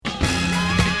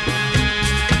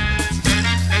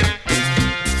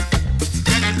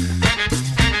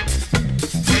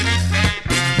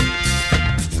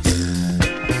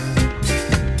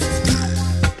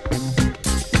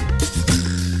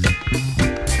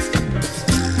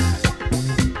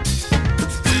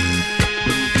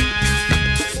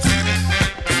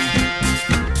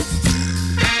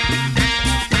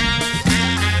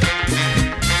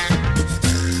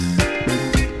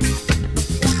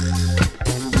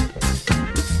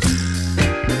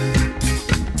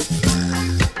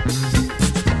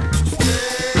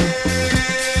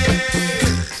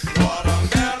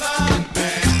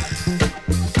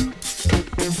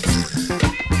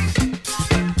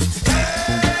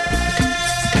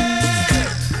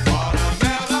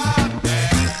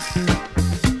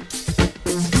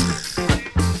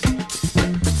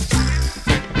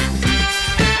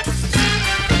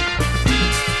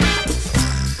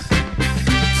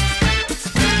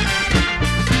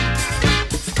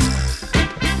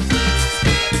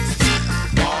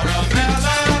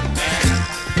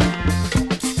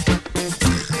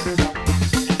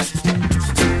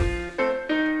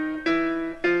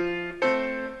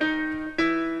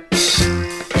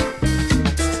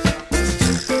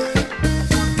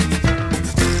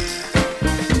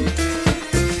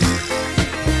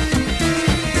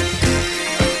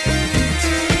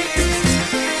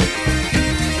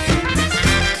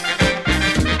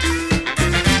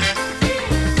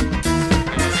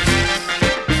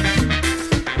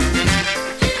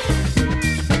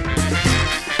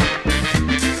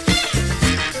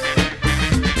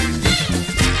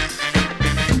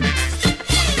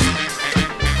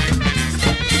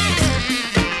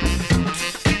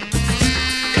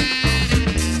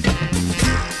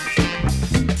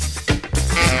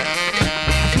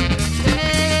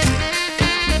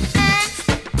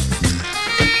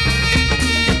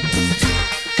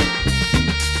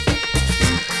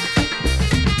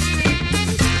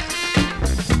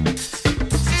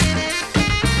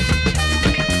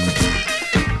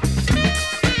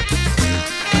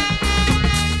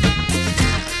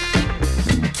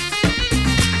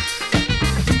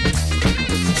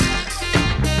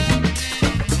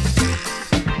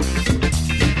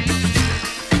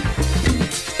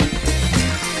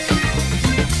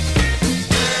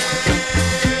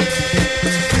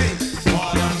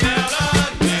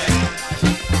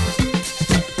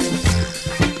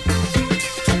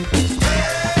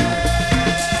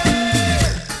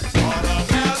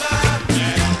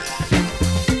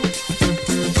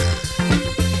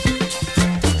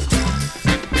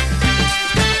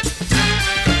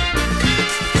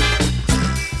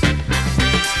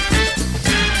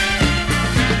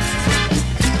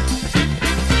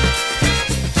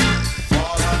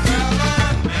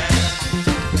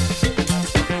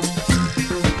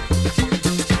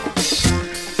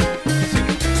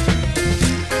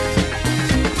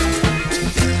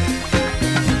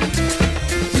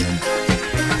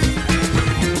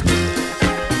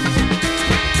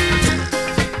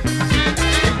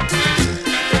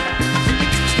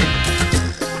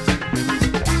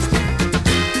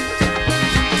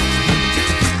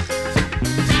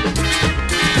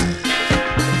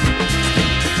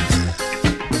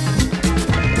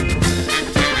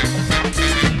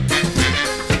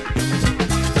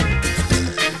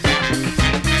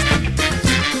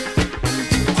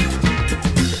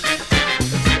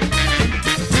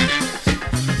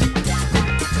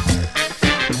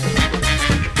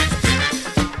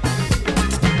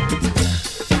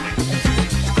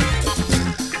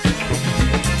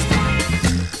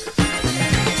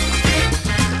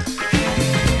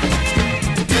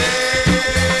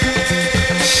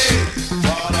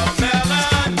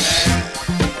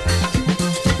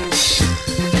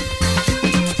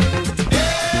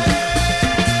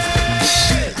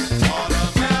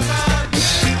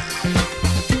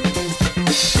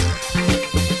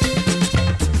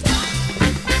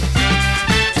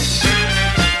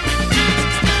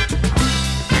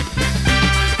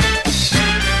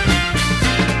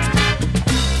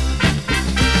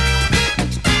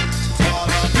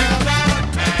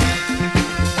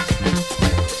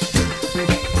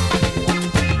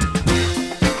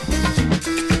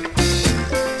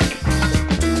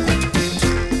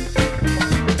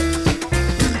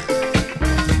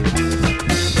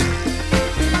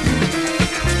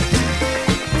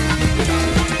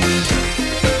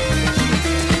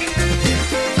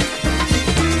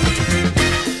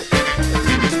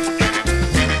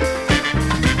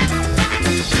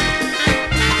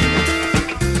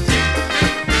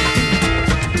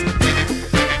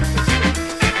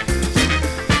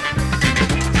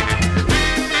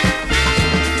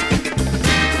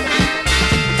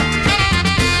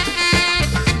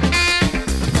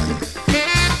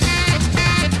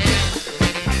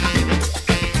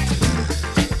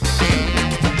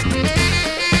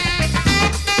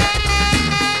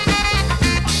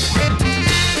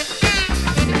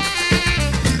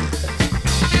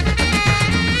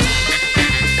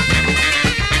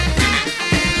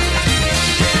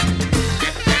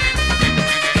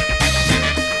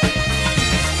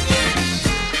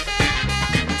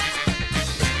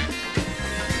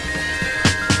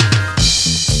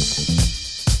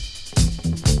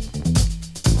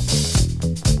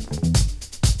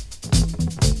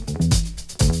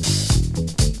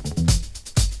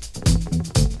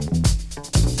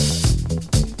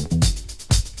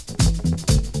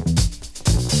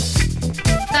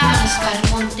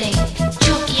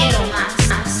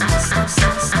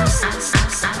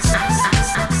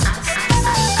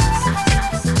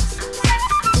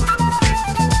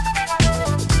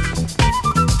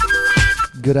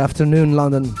Good afternoon,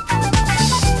 London.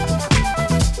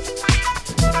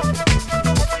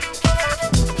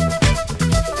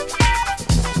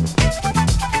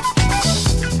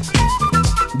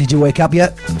 Did you wake up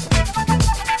yet?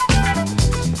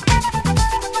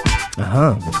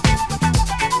 Uh-huh.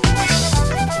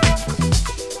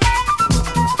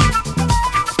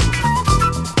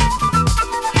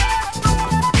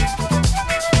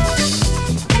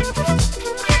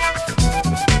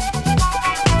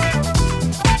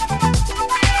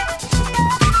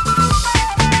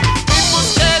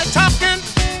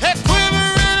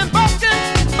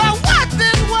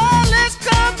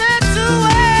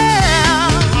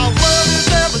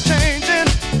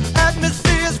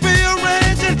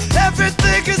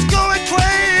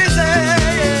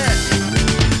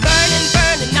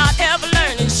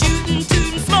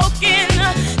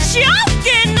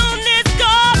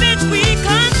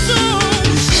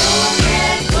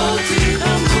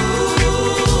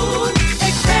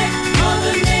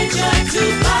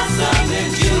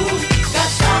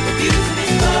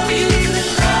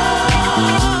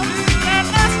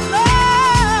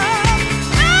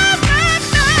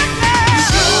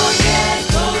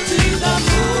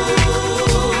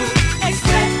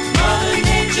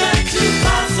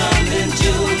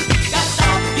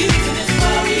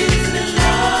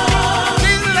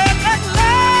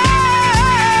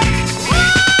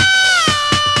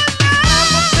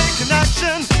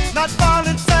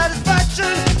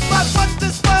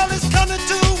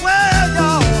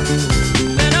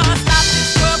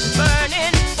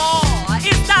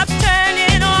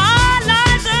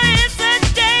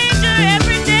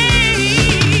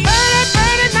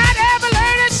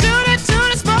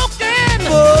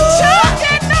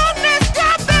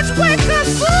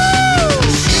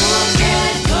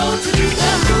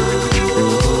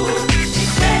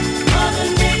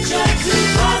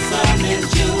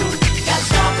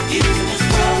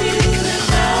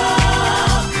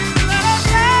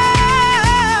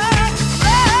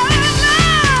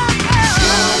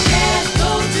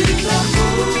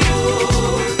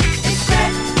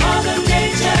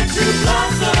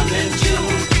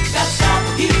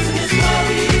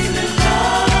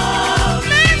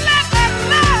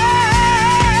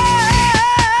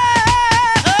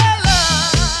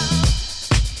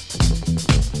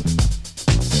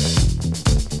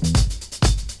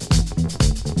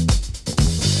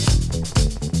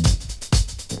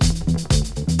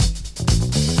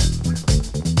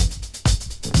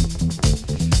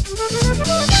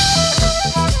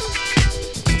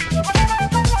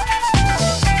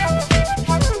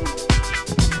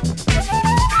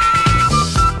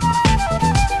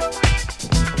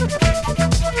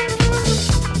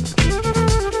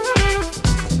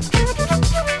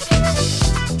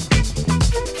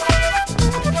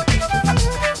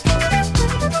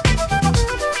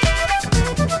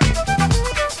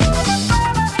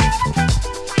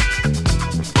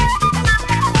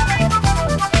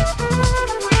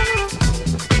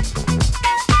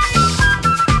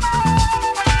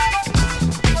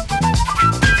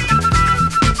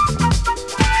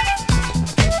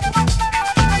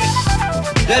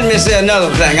 Let me say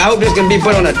another thing. I hope this can be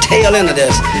put on the tail end of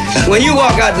this. When you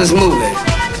walk out this movie,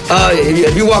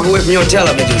 if you walk away from your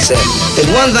television set, there's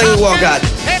one thing you walk out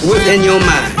with in your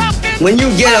mind. When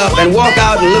you get up and walk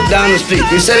out and look down the street,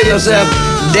 you say to yourself,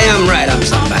 damn right I'm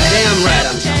somebody. Damn right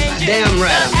I'm somebody. Damn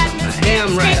right I'm somebody.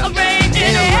 Damn right I'm somebody.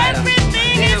 Damn right I'm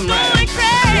somebody. Damn right I'm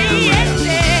somebody.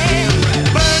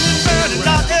 Burning, burning,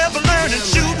 not ever learning,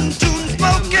 shooting, tooting,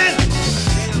 smoking,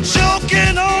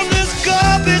 choking on this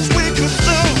garbage we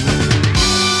consume.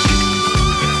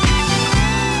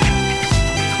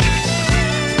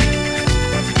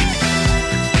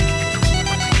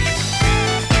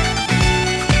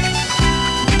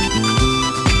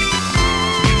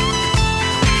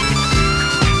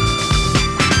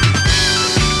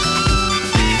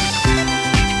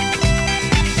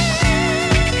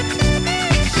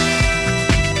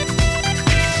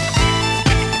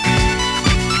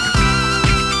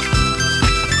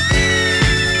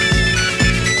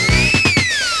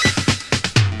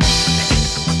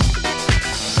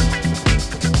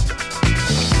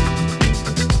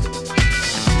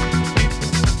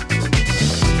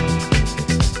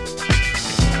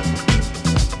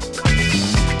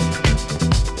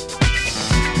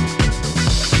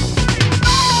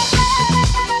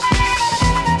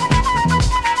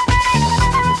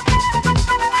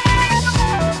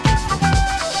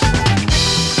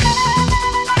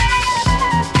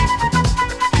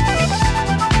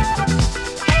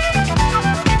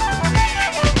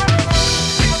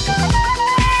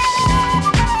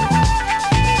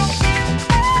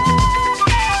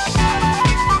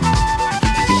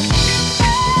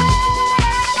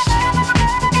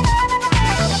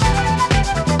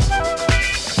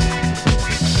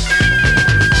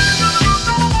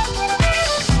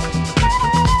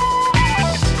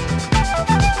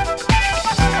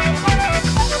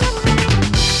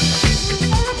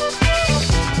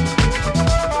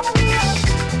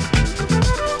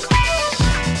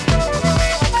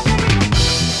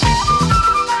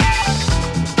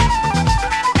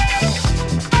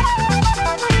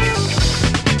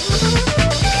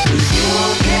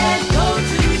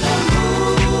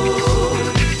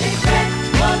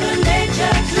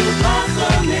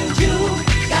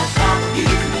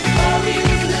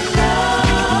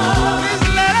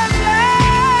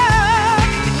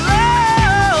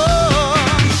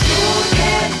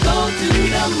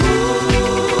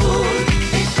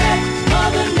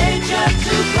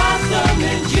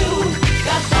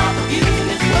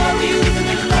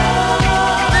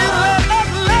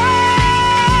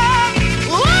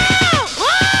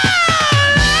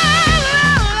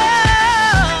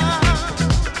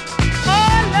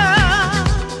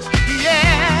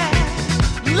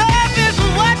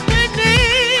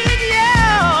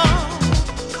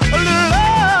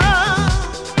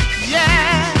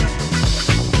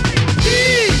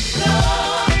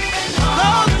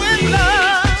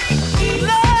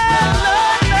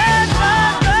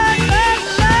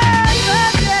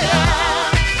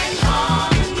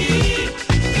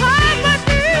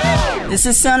 This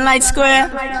is Sunlight Square,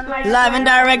 live and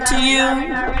direct to you.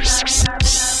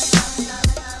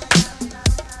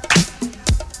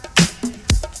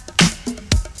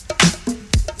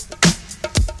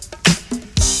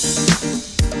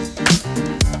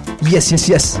 Yes, yes,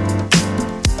 yes.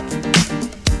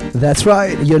 That's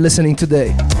right, you're listening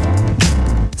today.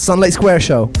 Sunlight Square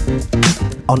Show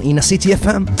on Inner City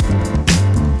FM.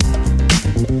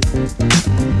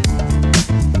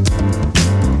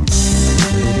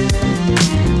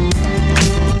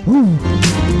 Woo.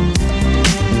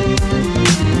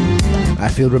 I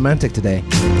feel romantic today.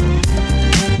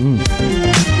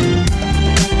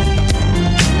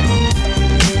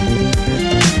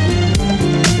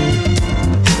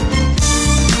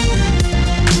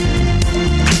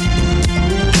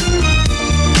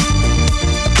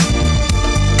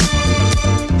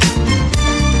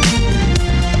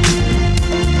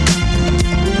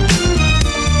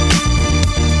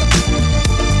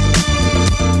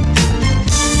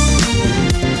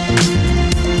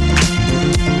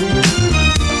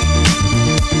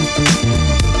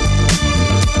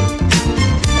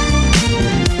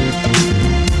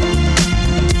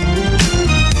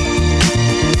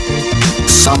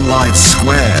 Sunlight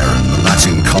Square and the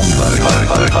Latin Combo.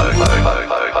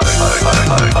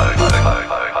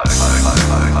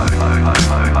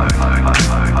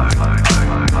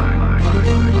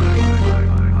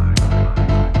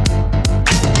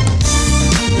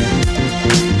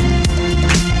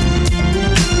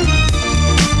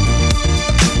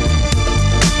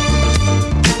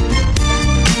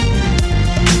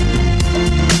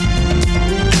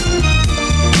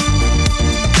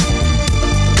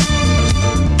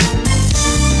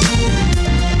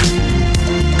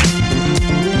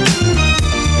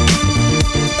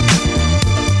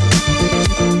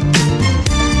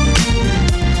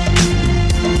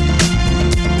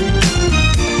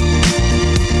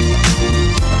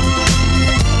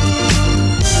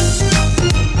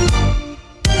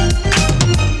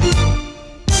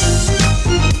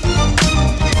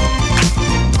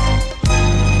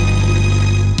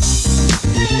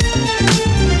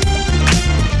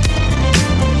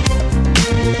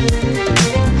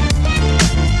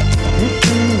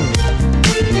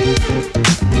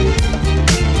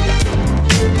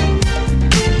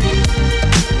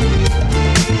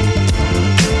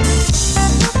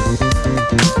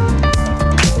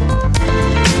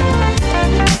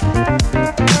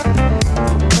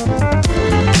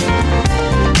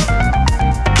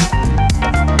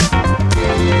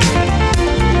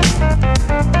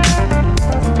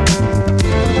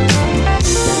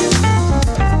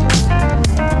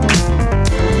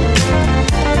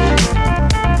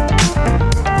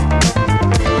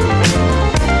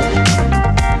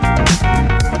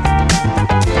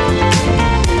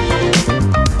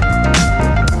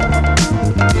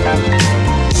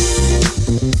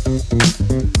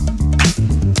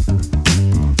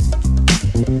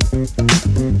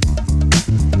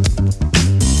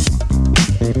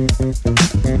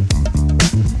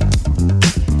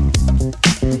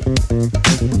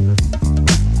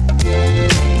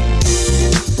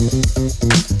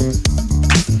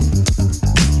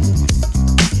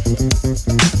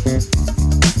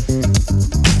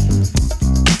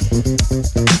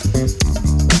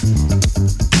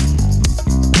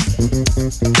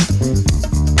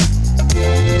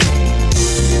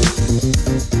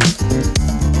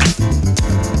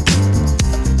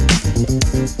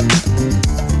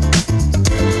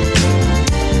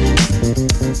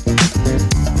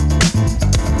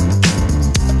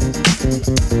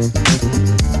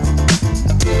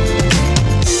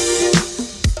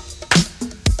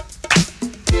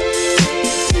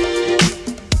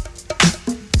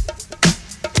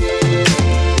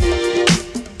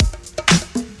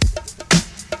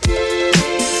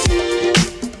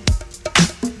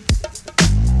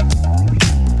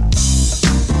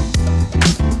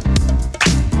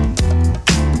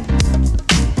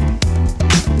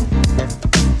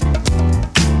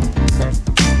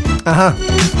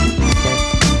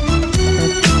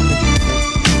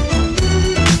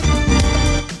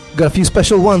 Got a few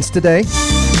special ones today.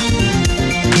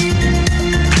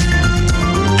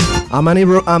 I'm a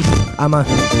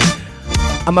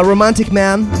romantic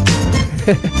man,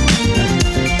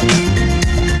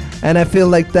 and I feel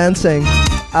like dancing.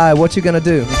 What you gonna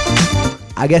do?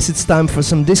 I guess it's time for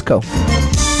some disco.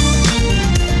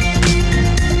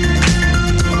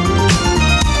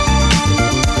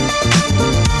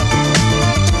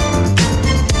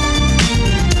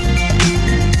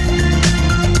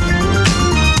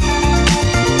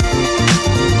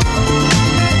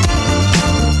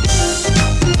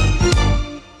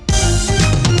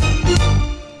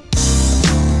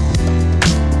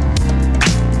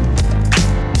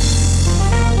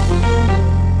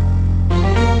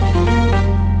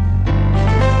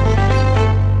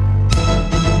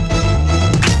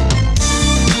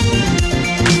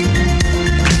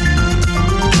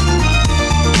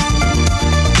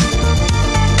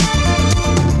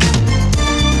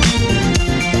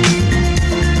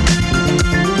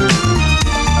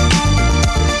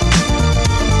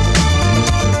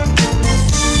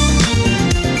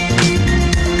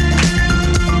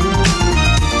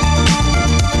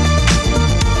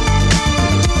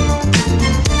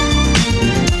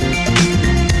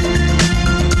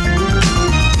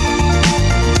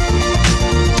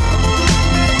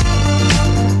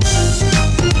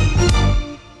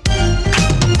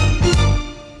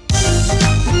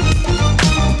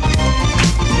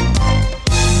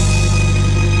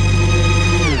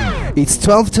 It's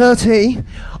 12:30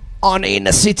 on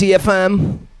Inner City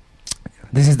FM.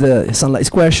 This is the Sunlight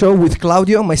Square show with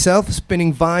Claudio, myself,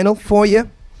 spinning vinyl for you.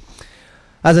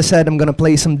 As I said, I'm going to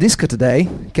play some disco today,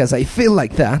 because I feel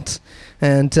like that.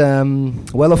 And,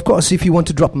 well, of course, if you want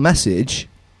to drop a message,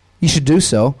 you should do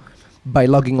so by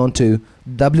logging on to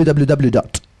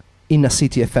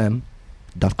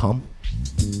www.innercityfm.com.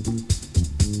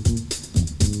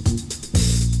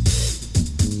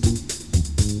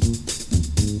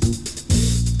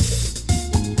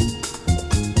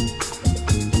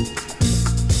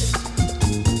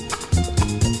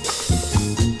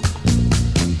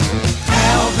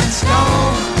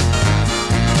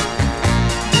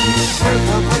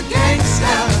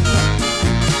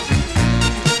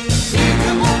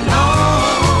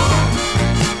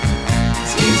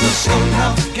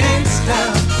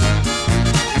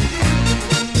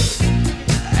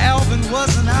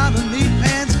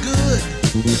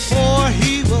 Before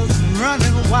he was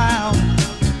running wild,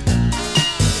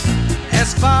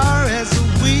 as far as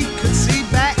we could see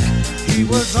back, he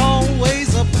was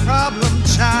always a problem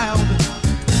child.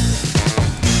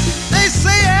 They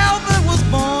say Alvin was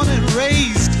born and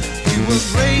raised, he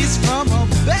was raised from a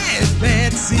bad,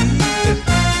 bad seed.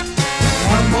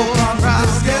 One more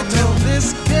rise till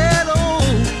this ghetto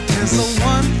is the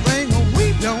one thing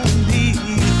we don't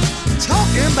need.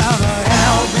 Talking about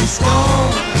Alvin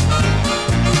Stone,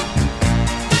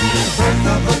 birth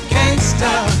of a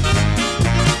gangster.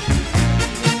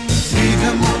 Leave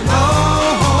him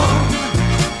alone,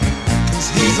 'cause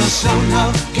he's a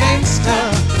show-enough gangster.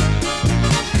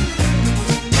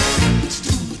 What you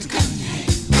doing with the gun in your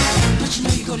hand? Don't you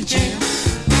know you go to jail?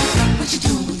 What you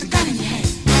doing with the gun in your hand?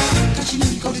 Don't you know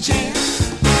you go to jail?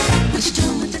 What you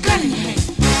doing with the gun in your hand?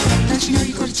 Don't you know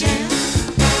you go to jail?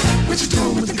 What you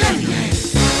doing with the gun in your hand?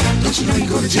 Don't you know you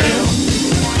go to jail?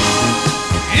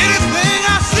 Anything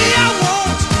I see I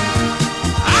want,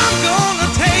 I'm gonna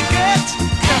take it.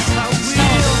 Yes, I will.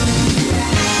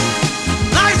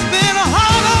 Life's been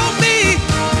hard on me,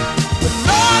 but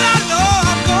Lord, I know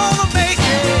I'm gonna make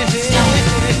it.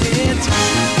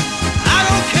 I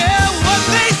don't care what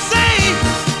they say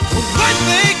or what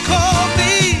they call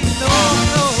me. No,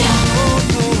 no, no,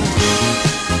 no.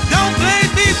 Don't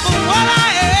blame me for what I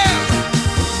am.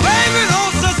 Blame it on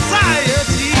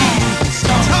society.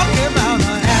 Talking about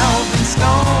Alvin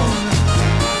Stone,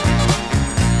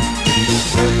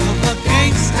 birth of a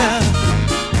gangster.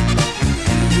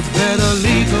 You better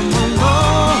leave him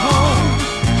alone,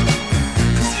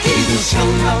 'cause he's a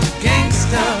show-enough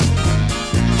gangster.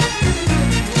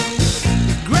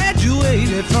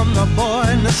 Graduated from the boy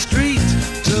in the street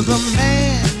to the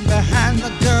man behind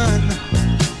the gun,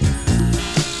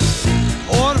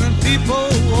 ordering people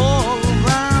all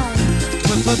around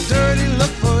with a dirty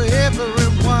look for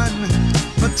everyone.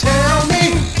 But tell me,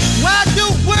 why do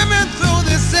women throw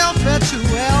themselves at you,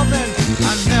 Alvin?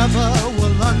 I never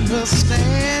will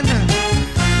understand.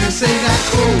 They say that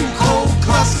cold, cold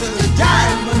cluster of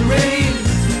diamond rings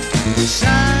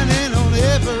shining on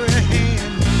every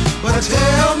hand. But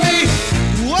tell me,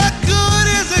 what good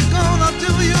is it gonna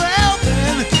do you,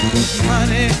 Alvin?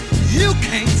 Money you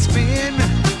can't spend.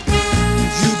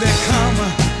 You become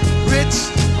rich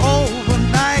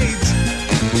overnight,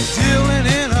 dealing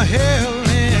in a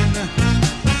heroin.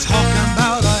 Talking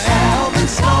about Alvin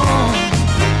Stone,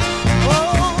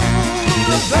 oh,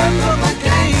 the birth of a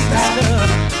gangster.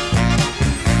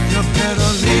 You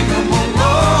better leave him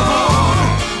alone,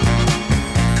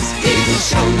 'cause he's a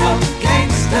show-enough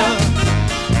gangster.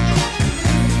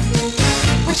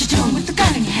 What you doing with the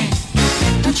gun in your hand?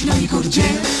 Don't you know you go to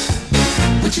jail?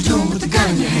 What you doing with the gun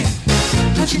in your hand?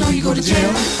 Don't you know you go to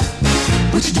jail?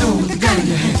 What you doing with the gun in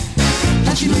your hand?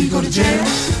 Don't you know you go to jail?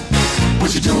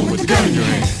 What you doing with the gun in your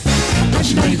hand? Don't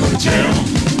you know you go to jail?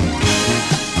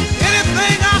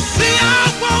 Anything I see I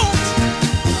want,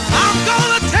 I'm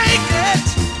gonna take it.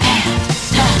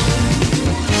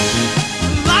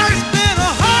 Life's been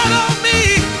hard on me,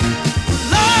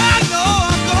 Lord, I know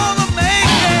I'm gonna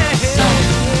make it.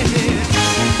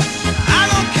 I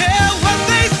don't care what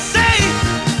they say,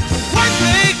 what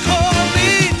they call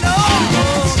me, no.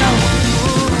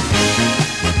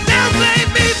 They'll blame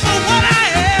me for what I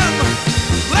am,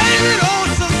 blame it on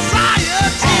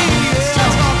society.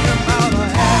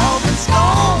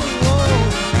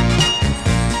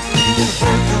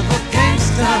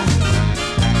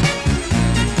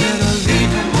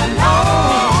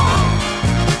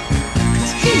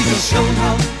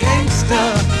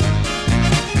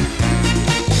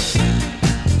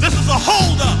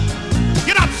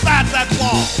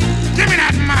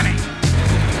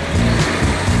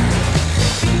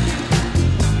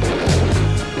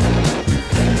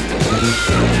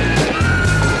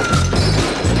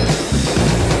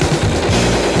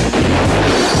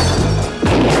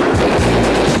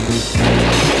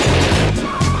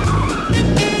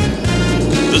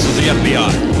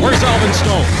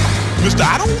 Stone. Mister,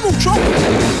 I don't want no trouble.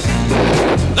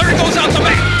 Larry goes out the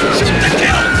back. Shoot the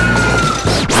kill.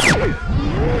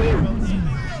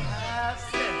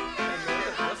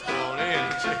 Let's go on in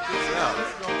and check this out.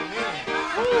 Let's go on in.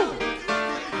 Woo.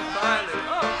 Find it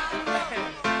up.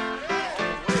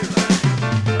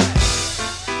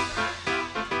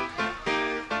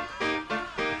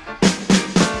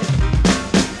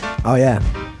 Oh yeah.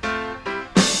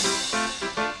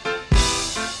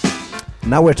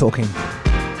 Now we're talking.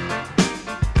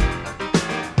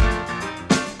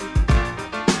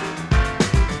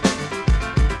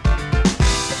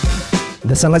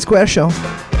 The Sunlight Square Show.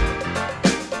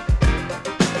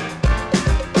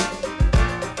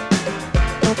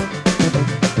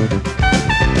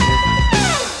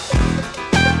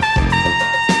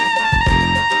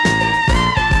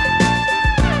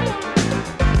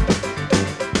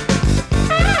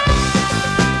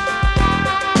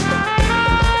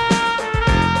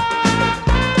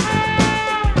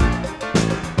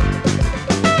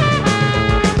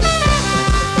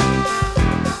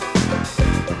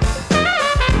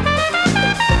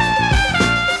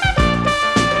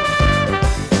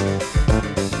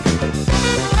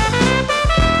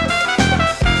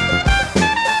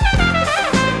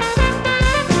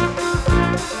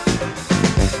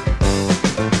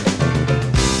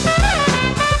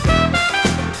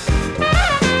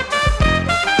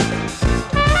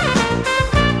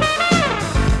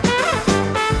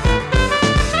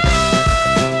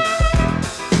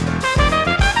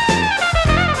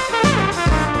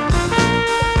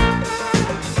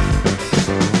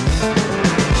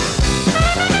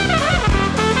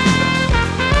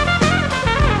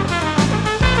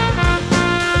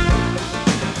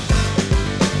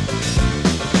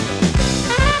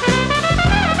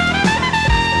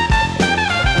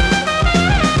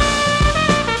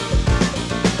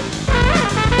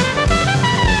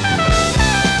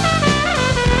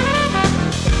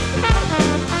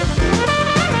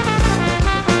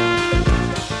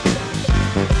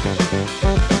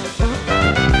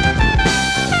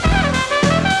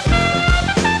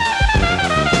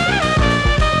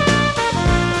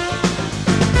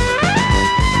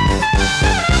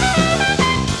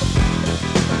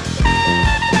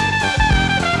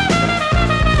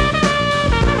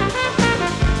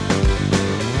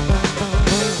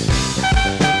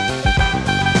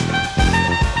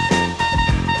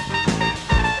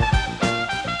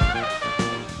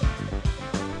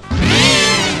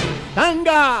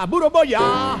 Tanga,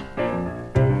 Buroboya.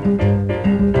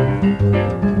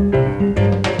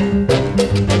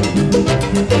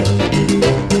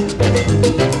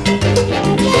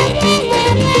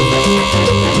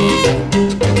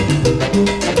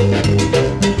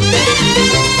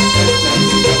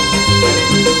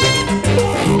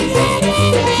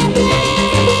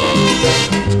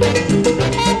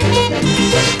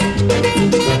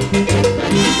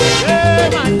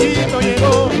 Maldito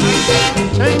llegó.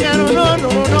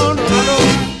 No.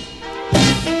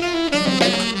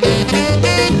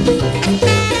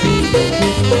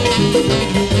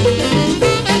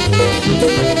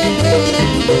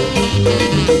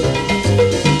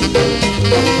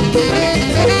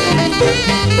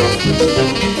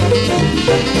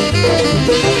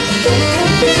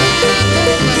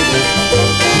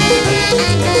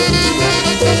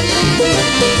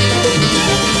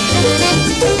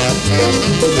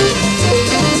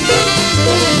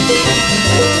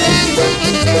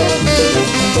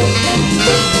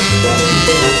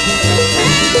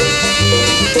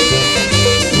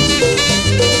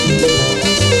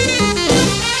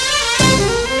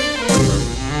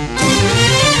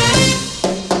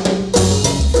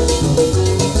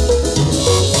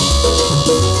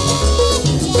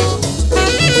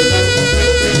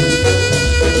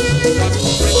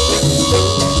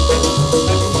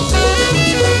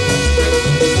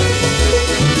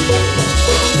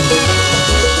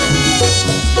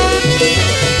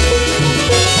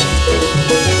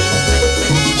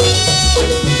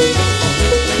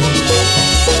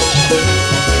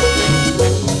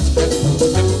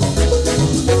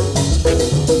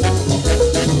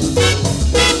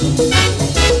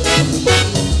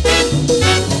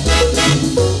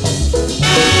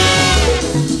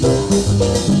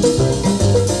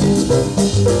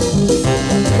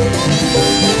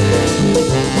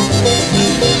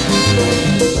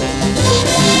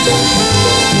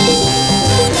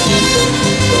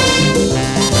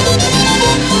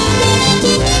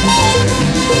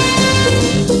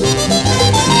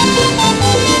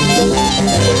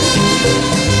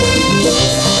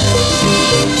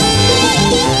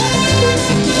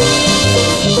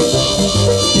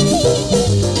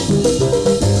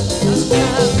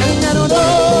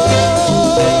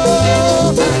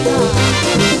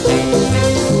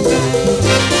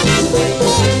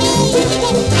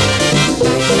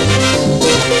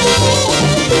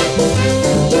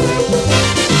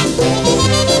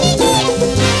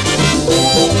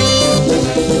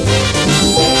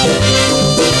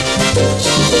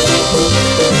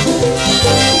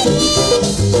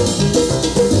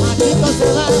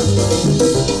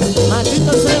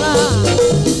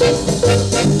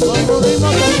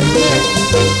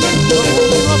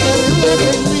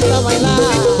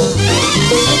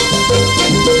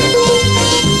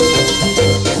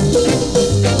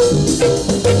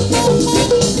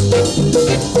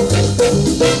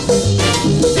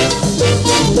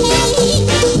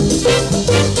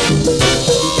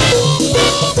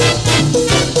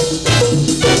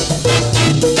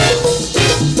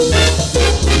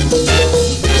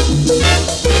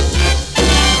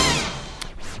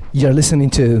 You're listening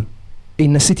to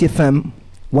Inner City FM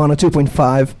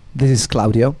 102.5. This is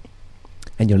Claudio,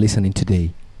 and you're listening to the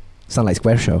Sunlight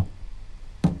Square Show.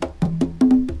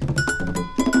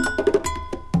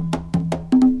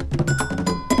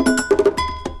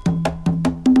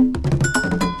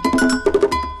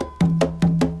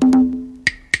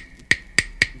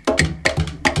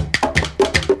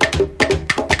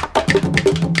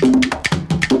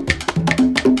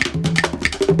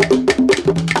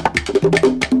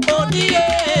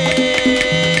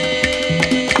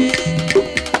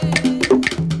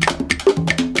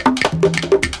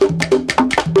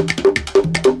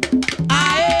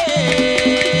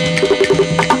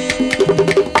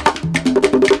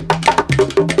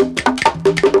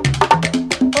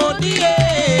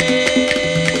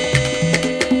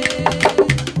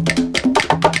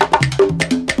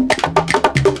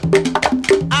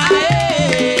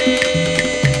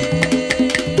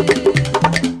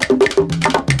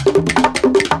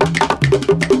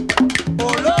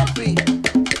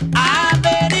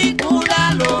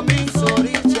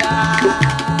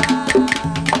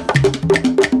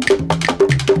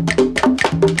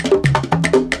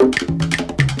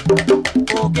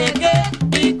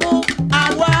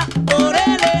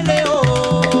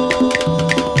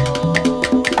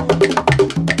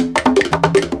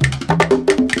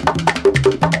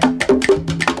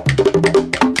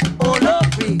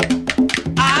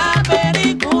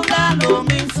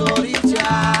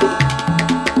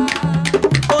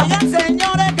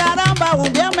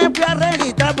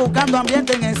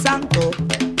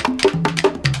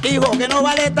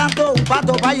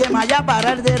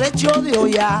 Para el derecho de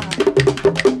olla.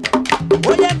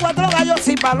 Oye, 4 gallos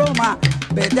y paloma,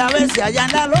 vete a ver si allá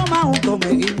en la loma un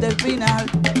tomeguín del final.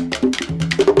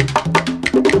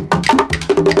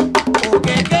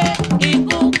 Oqueque y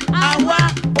cu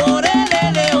agua por el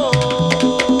eleo.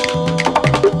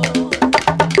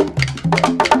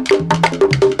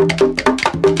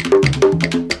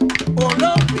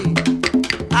 Olofi,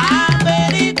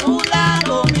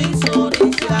 avericulado mis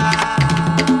orillas.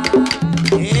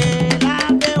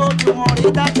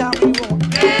 Ahorita chamigo,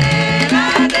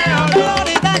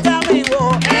 ahorita chamigo,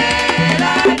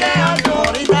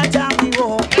 ahorita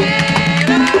chamigo,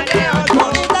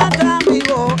 ahorita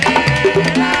chamigo,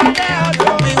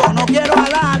 conmigo no quiero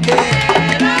adelante,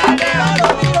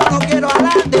 conmigo no quiero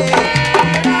adelante,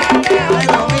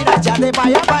 pero mira, échate pa'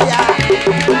 allá,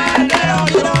 pero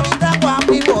mira ahorita Juan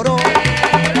mi boro,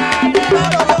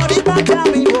 ahorita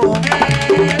chamigo,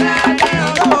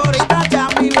 ahorita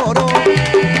chamigo.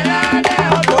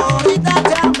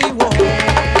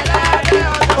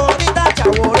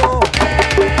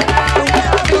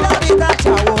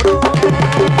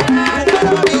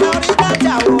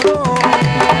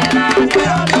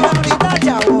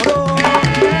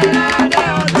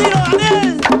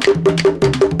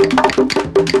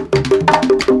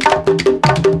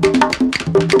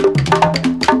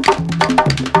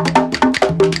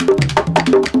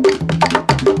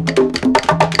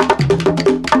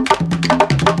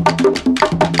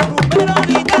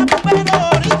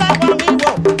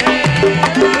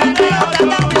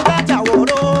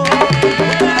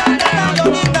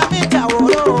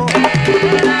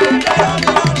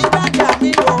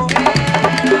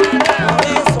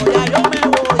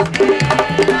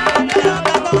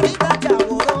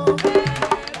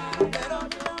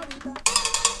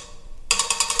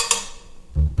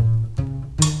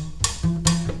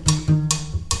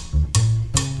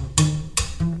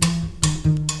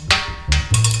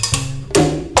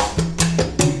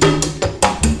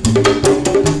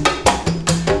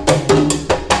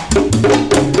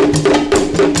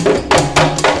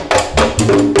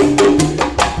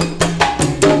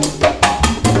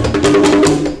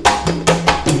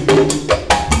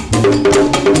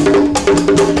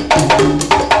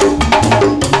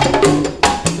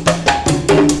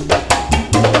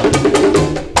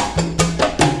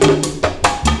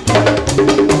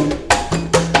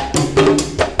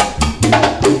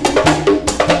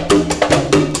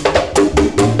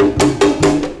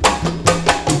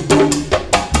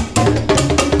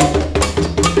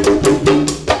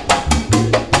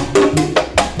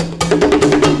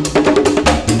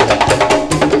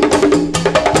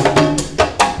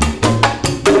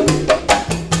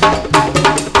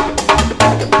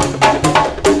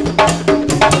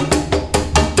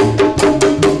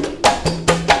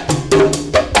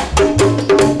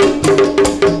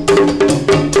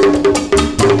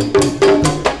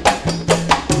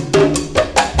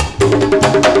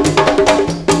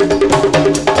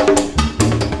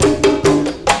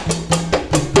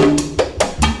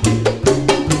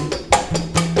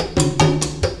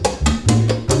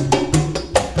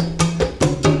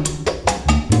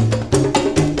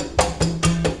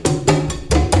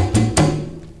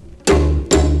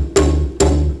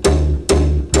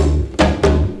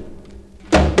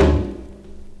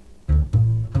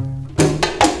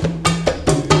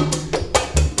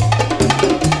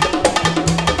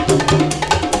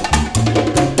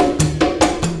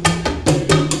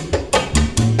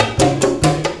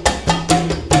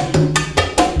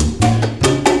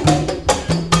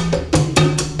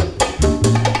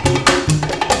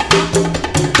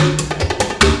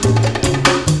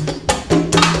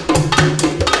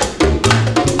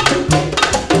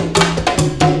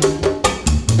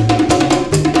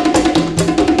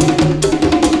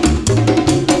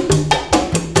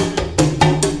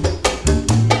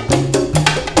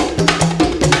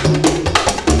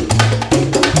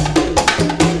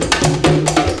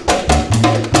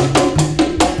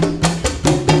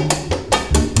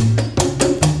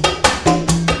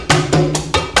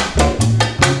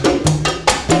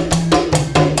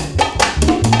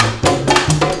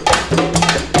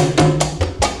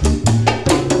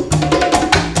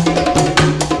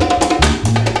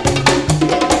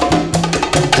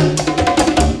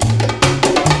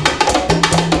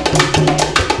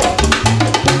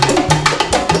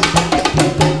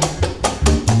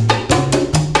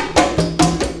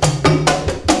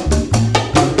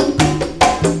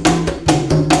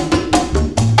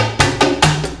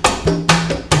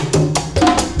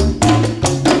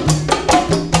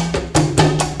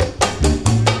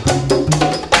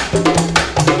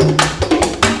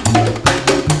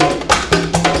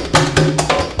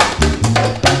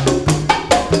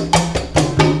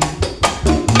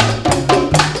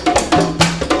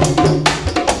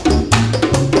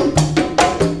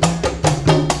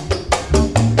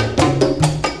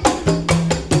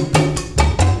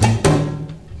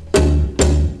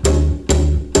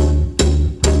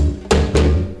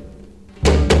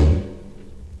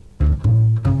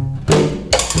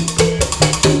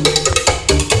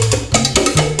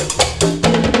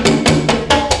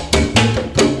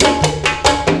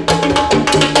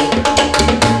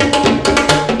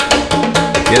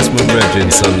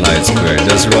 100 Sunlight Square.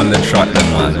 Just run the track,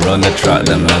 them man. Run the track,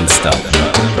 them non-stop.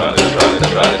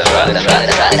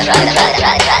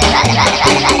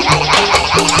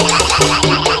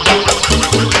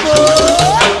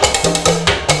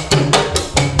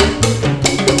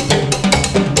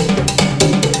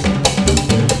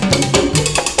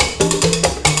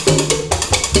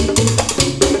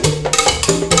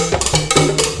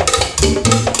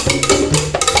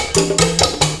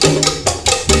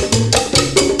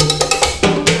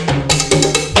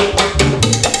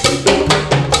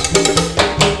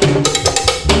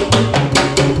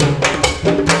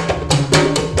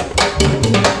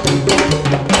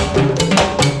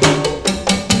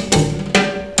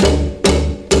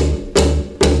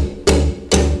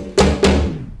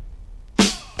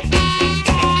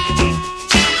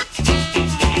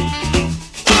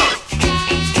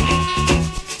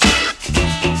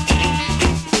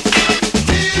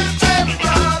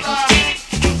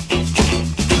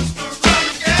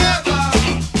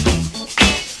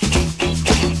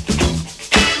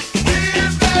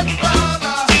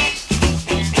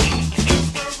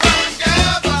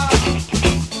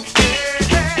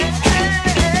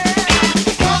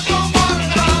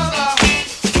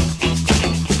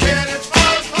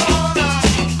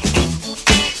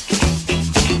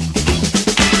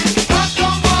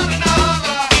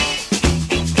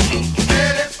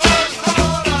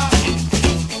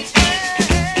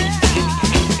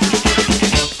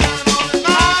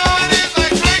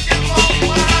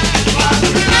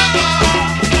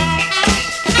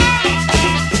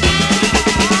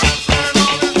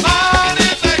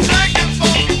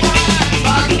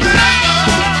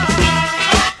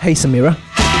 Hey Samira.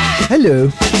 Hello.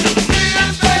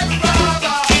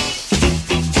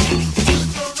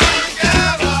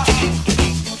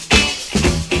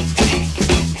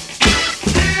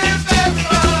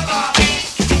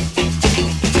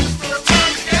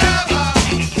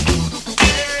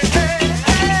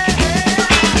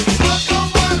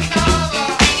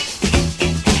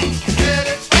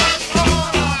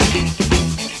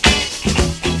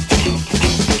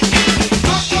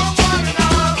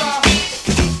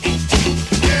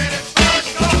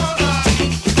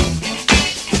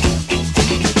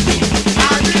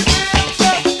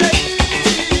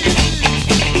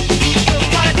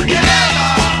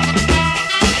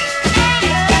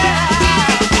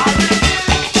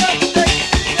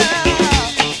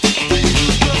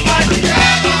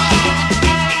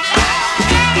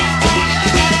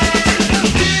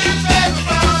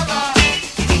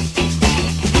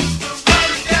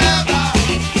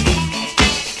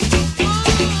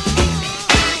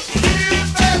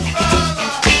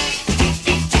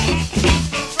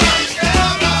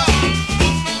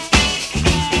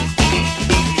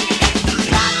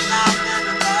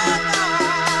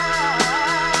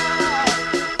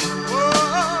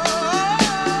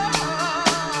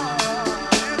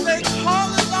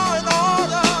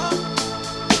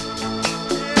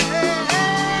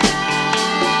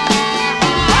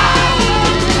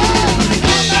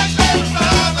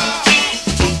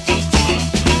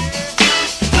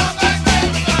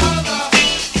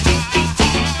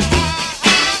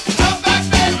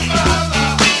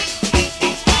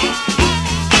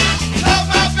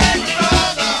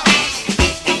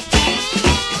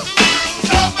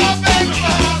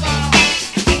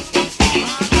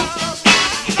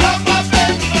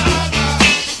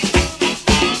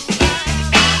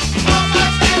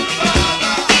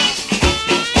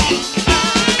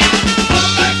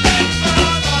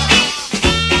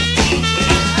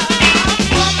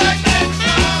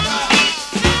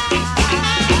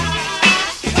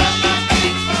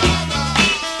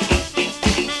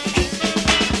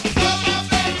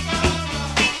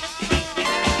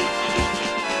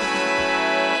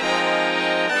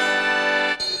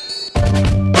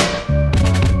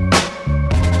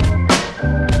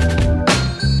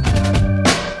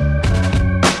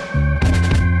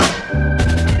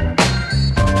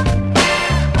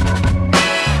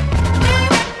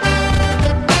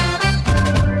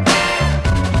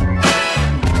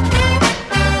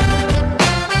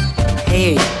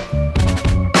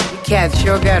 Cats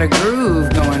sure got a groove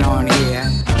going on here.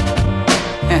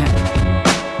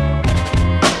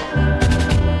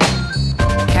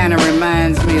 Kinda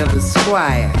reminds me of the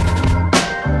Squire.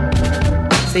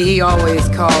 See, he always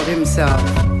called himself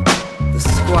the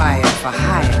Squire for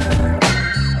hire.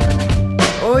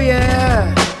 Oh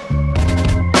yeah,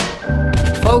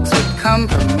 folks would come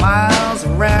from miles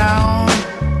around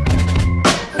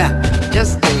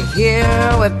just to hear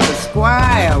what the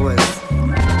Squire was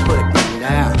putting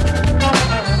down.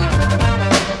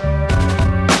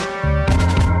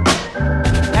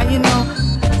 Now you know,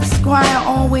 the Squire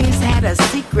always had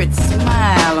secret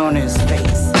smile on his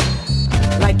face,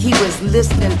 like he was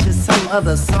listening to some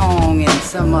other song in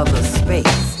some other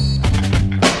space.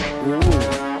 Ooh,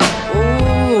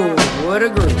 ooh, what a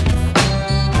groove.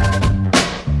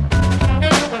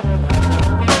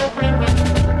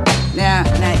 Now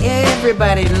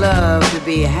everybody loved to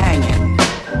be hanging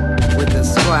with the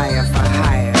Squire for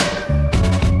hire,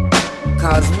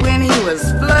 'cause when he was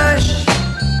flush,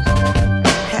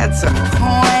 had some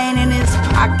coin in his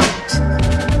pocket,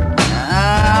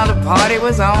 the party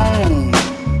was on.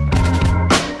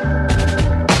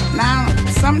 Now,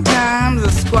 sometimes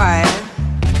the Squire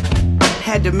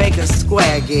had to make a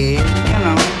square gig, you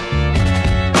know.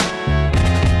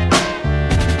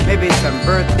 Maybe some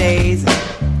birthdays,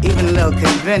 even a little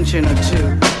convention or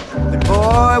two. But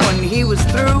boy, when he was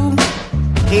through,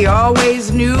 he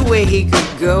always knew where he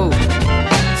could go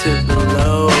to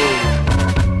blow.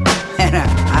 And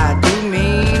I do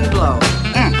mean blow.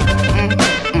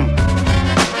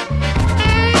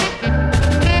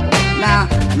 Now,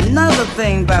 another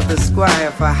thing about the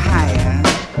Squire for hire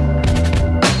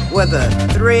were the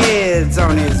threads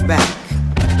on his back.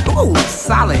 Ooh,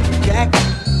 solid jack.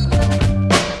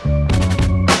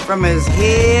 From his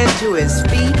head to his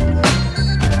feet,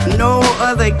 no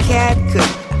other cat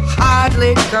could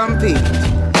hardly compete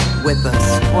with the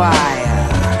Squire.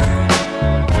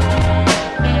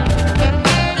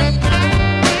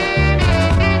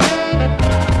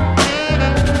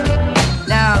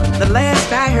 Now, the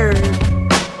last I heard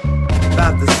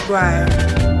about the Squire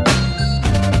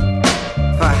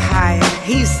for hire,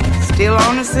 he's still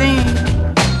on the scene.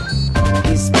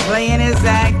 He's playing his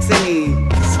acts and he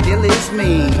still is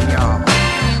mean, y'all.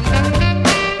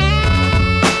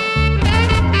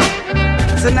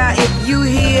 So now if you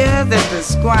hear that the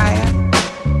Squire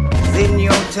is in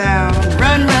your town,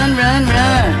 run, run, run,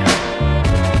 run.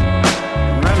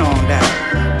 Run on down.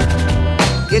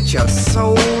 Get your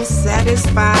soul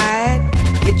satisfied,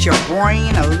 get your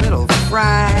brain a little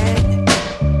fried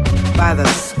by the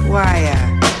Squire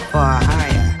for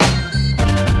hire.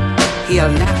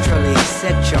 He'll naturally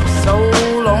set your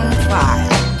soul on fire.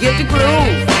 Get the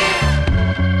groove.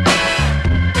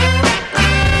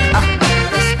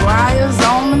 The Squire's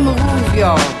on the move,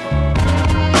 y'all.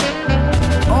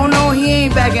 Oh no, he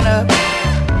ain't backing up.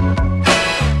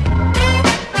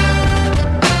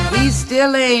 He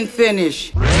still ain't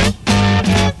finished.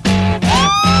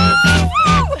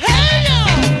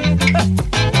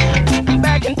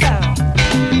 Back in town.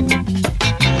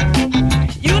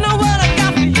 You know what I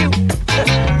got for you?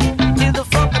 Is the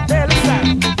funkadelic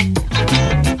sound.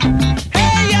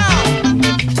 Hey y'all,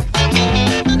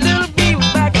 little people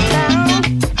back in town.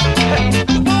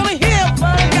 You wanna hear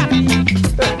what I got for you?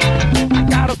 I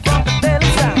got a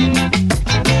funkadelic sound.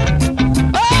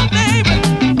 Oh baby,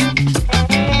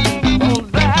 I'm gonna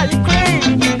drive you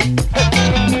crazy.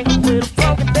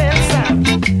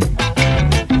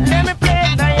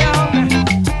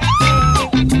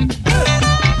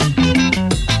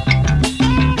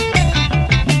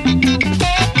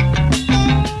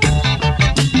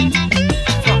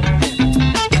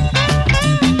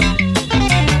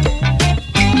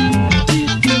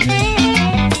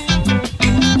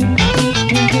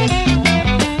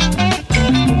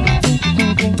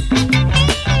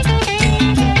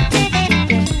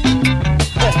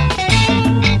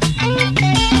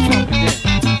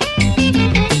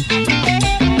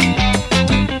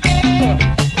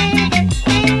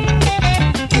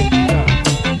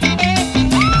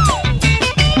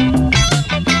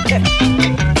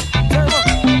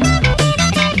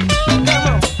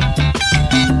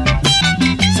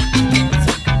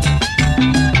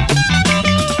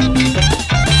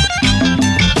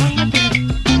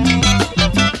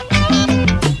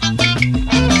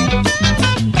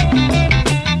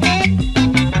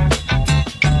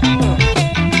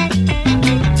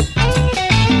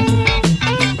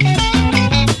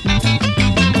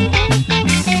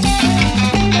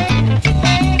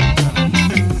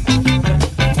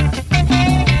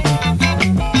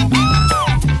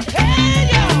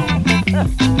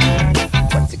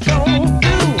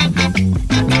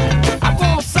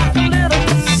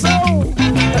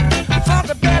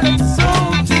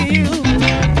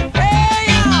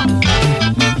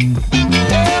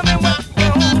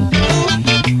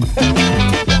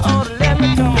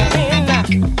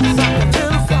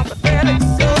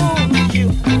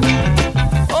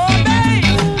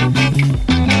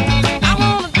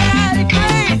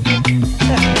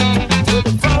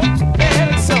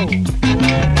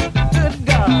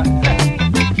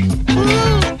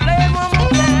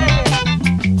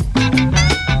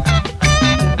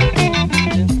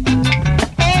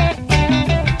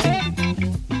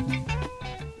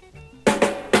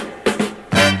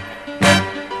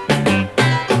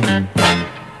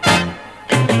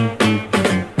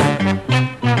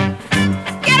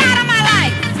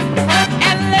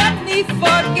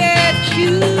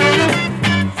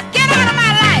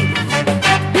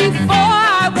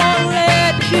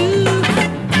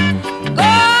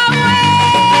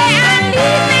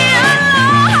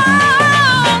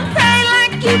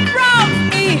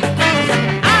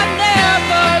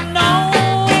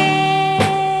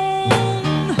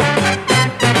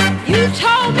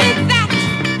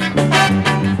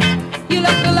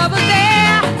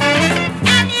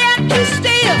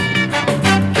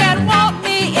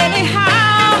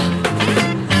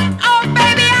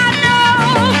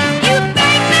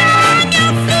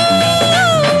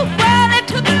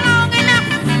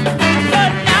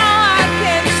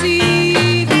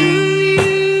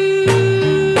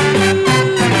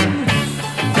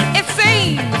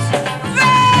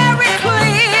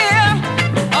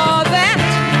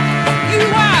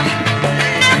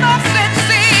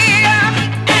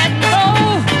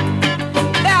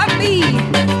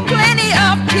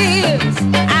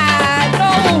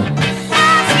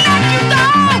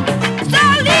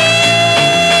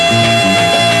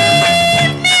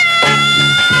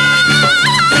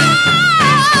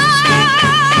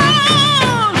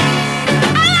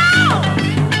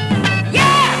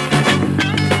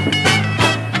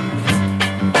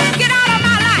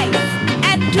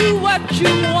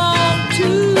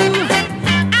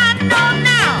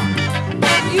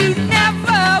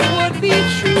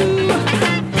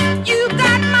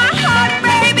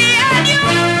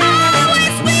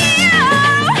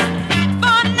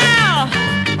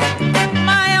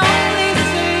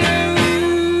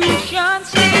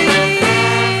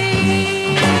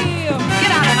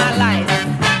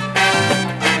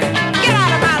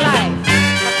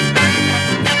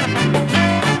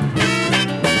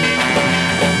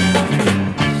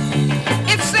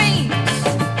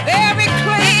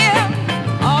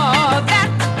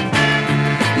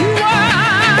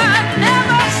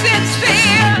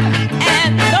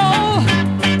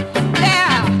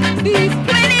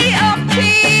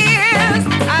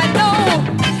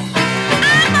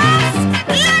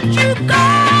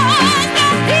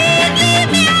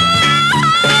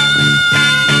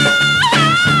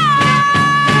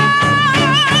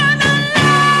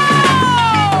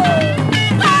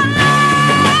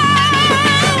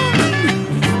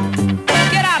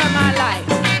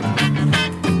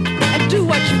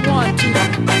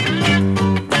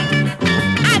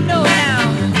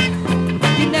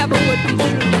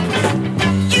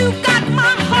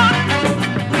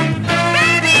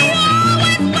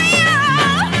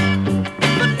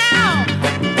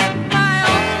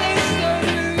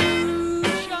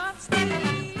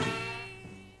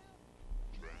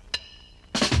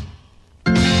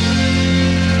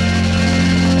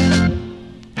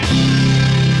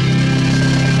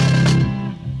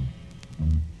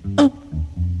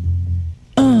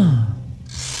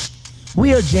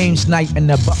 James Knight and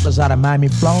the Butlers out of Miami,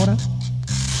 Florida.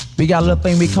 We got a little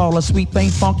thing we call a sweet thing,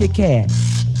 funky cat.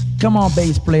 Come on,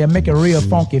 bass player, make it real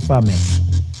funky for me.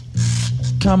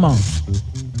 Come on.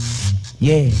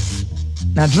 Yeah.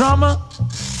 Now, drummer,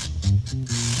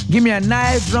 give me a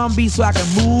nice drum beat so I can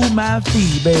move my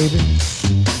feet, baby.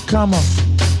 Come on.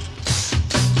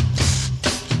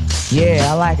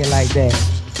 Yeah, I like it like that.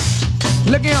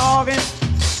 Look at organ,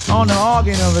 on the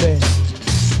organ over there.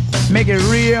 Make it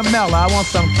real mellow. I want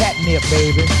some catnip,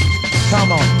 baby.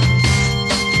 Come on.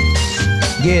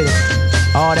 Get it.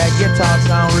 Oh, that guitar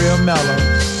sound real mellow,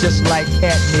 just like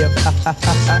catnip.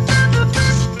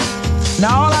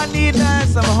 Now all I need now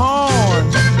is some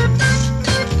horns.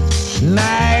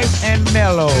 Nice and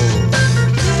mellow.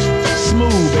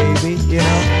 Smooth, baby, you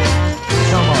know.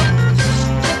 Come on.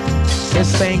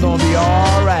 This thing gonna be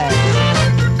alright.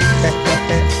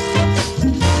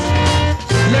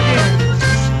 Look at it.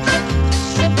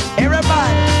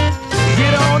 Everybody,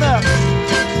 get on up.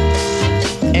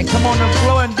 And come on the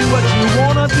floor and do what you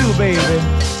wanna do, baby.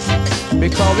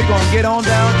 Because we're gonna get on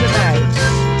down tonight.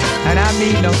 And I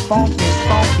mean the funky,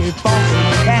 funky, funky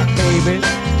cat, baby.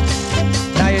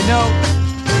 Now you know,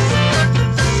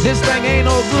 this thing ain't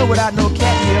no good without no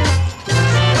catnip.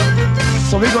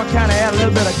 So we're gonna kinda add a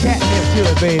little bit of catnip to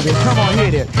it, baby. Come on,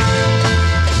 hit it.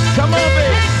 Come on,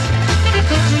 baby.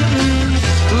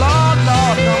 Lord,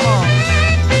 Lord, come on.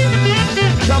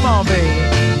 Come on, baby.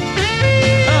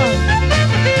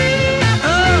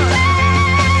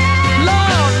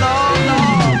 Lord, Lord,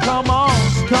 Lord. Come on,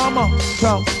 come on,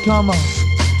 come on.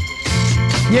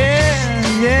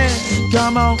 Yeah, yeah,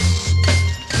 come on.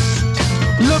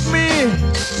 Look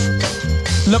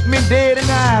me dead in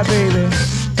the eye, baby.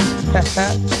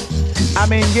 I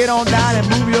mean, get on down and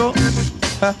move your.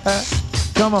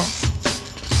 Come on,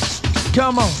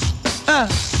 come on,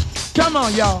 come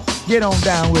on, y'all. Get on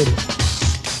down with it.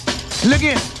 Look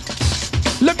in,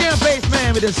 bass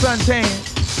man with the suntan.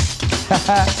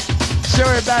 Show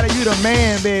everybody you the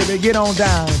man, baby. Get on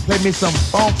down. Play me some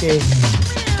funky,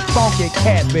 funky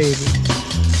cat, baby.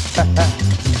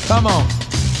 Come on.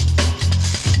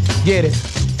 Get it.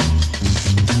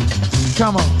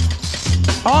 Come on.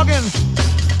 Organ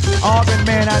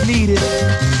man, I need it.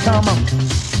 Come on.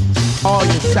 Oh,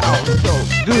 you sound so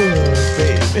good,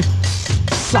 baby.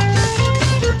 Soft.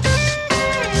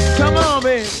 Come on,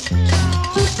 baby.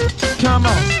 Come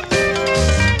on.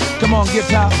 Come on,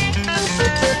 guitar.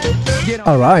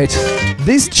 All right.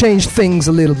 This changed things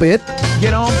a little bit.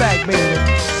 Get on back, baby.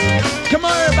 Come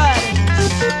on, everybody.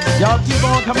 Y'all keep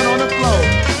on coming on the floor.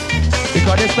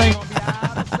 Because this thing gonna be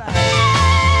out of sight.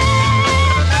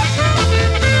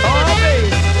 Oh, baby.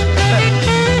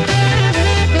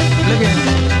 Look at it.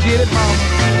 Get it, mama.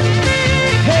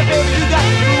 Hey, baby, you got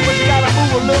to move, but you got to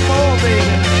move a little more, baby.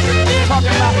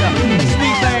 Talking about the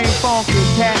sweet thing, funky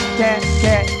cat, cat,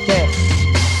 cat, cat.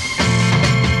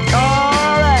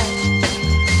 All right.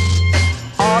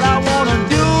 All I want to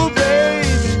do, baby,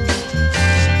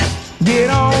 get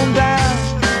on down.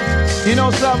 You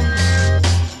know something?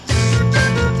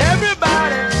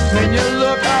 When you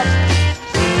look up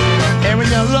and when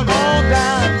you look on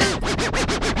down.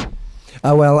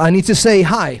 Well, I need to say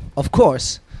hi, of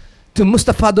course, to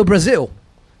Mustafa do Brazil,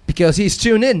 because he's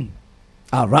tuned in.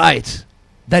 All right,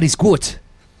 that is good.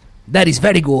 That is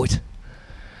very good.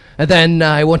 And then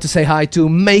I want to say hi to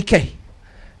Meike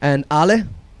and Ale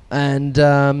and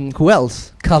who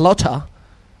else? Carlotta.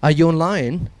 Are you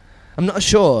online? I'm not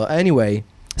sure. Anyway,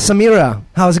 Samira,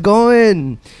 how's it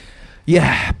going?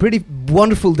 Yeah, pretty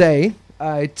wonderful day.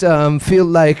 I feel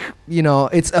like, you know,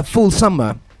 it's a full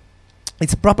summer.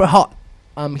 It's proper hot.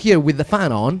 I'm here with the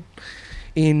fan on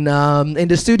in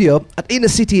the studio at Inner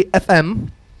City FM,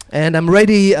 and I'm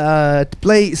ready to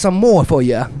play some more for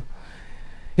you.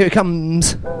 Here it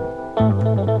comes.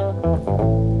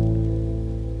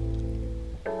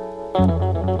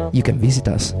 You can visit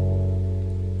us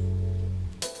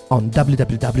on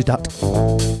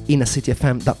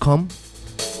www.innercityfm.com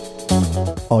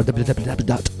or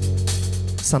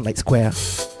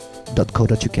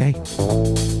www.sunlightsquare.co.uk.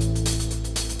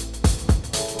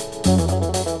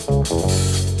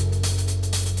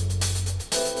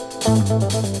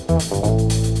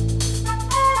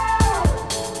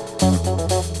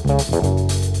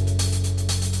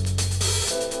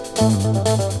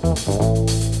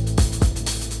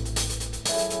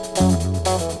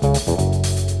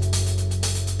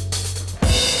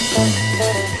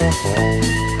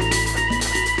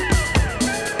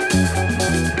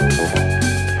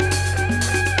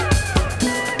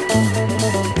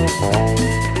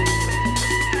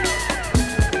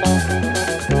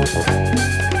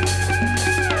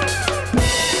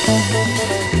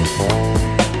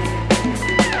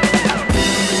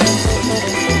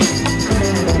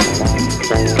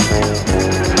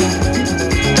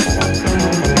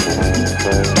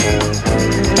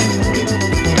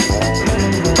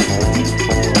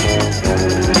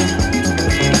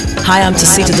 Hi, I'm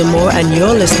Tasita D'Amour, and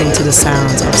you're listening to the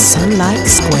sounds of Sunlight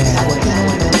Square.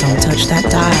 Don't touch that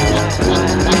dial.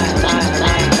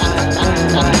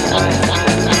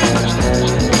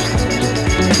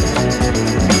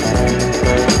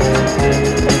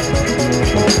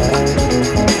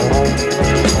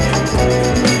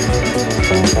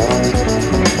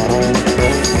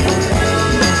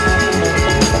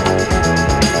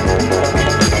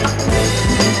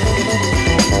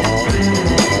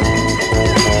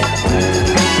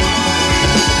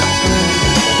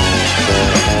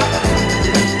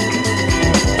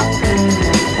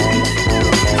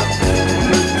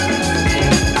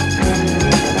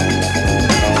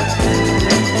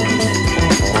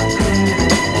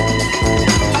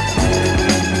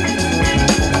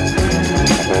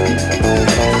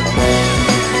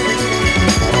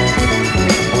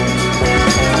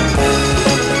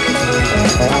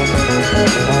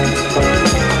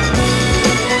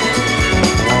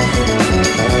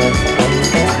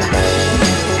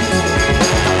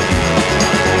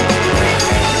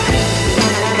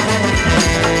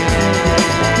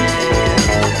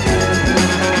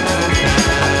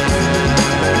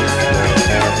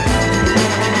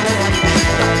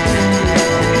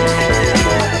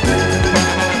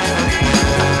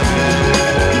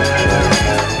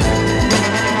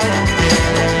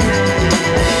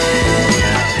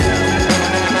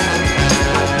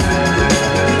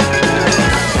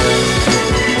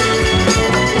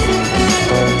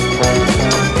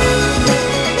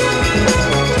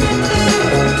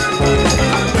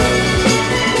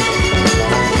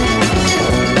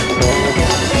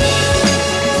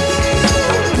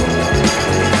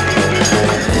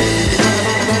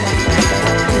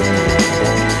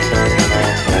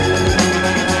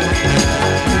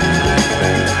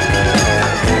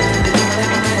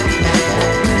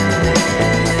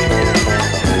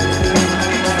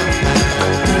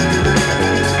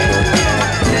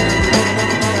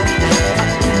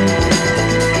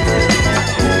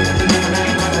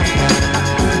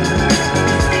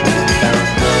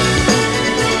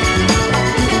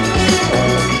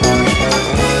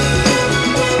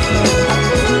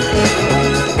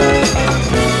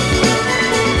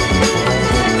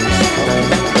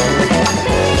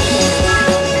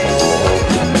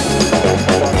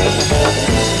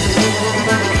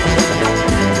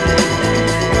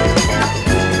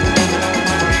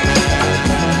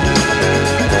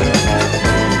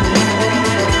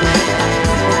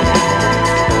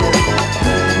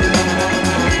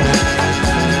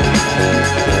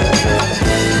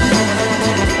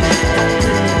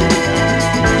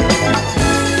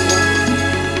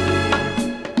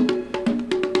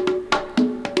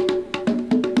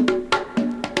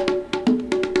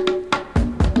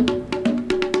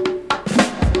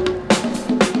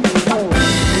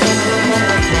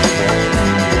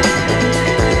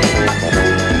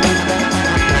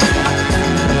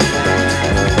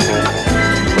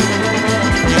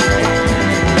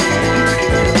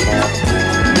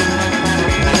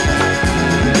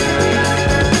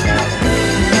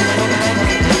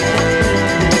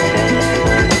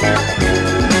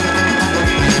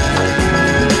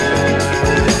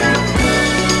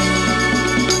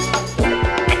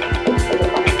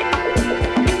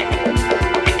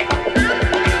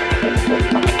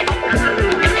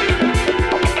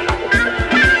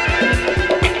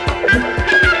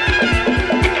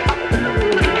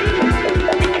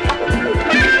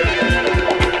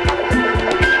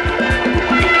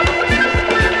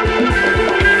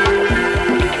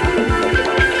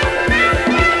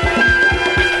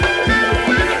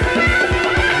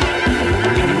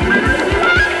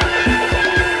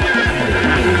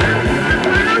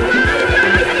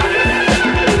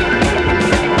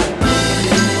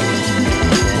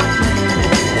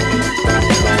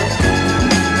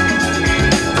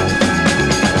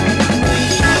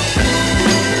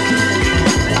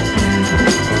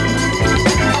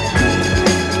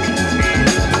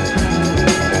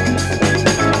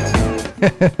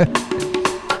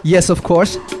 Yes, of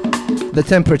course. The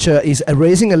temperature is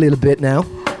rising a little bit now.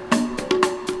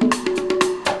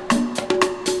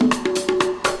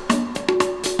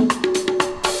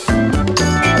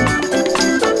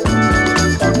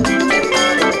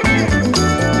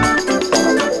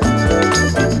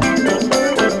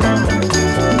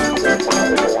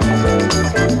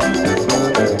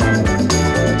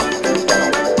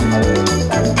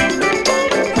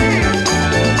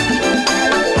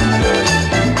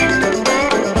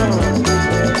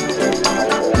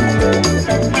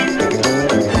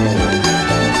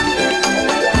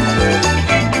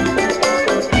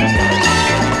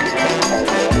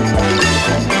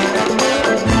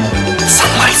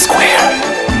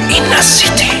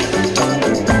 City.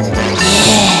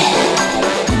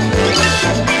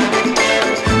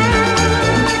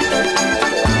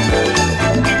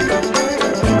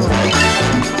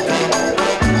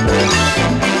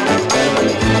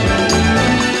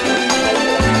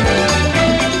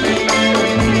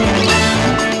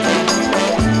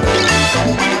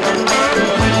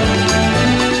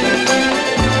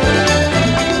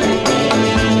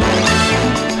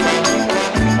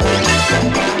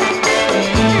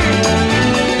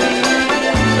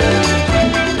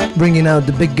 bringing out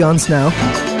the big guns now.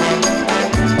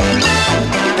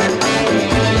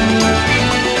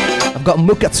 I've got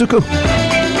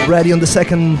Mukatsuku ready on the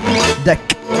second deck.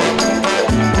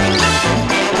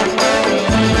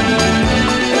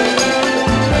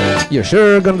 You're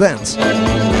sure gonna dance.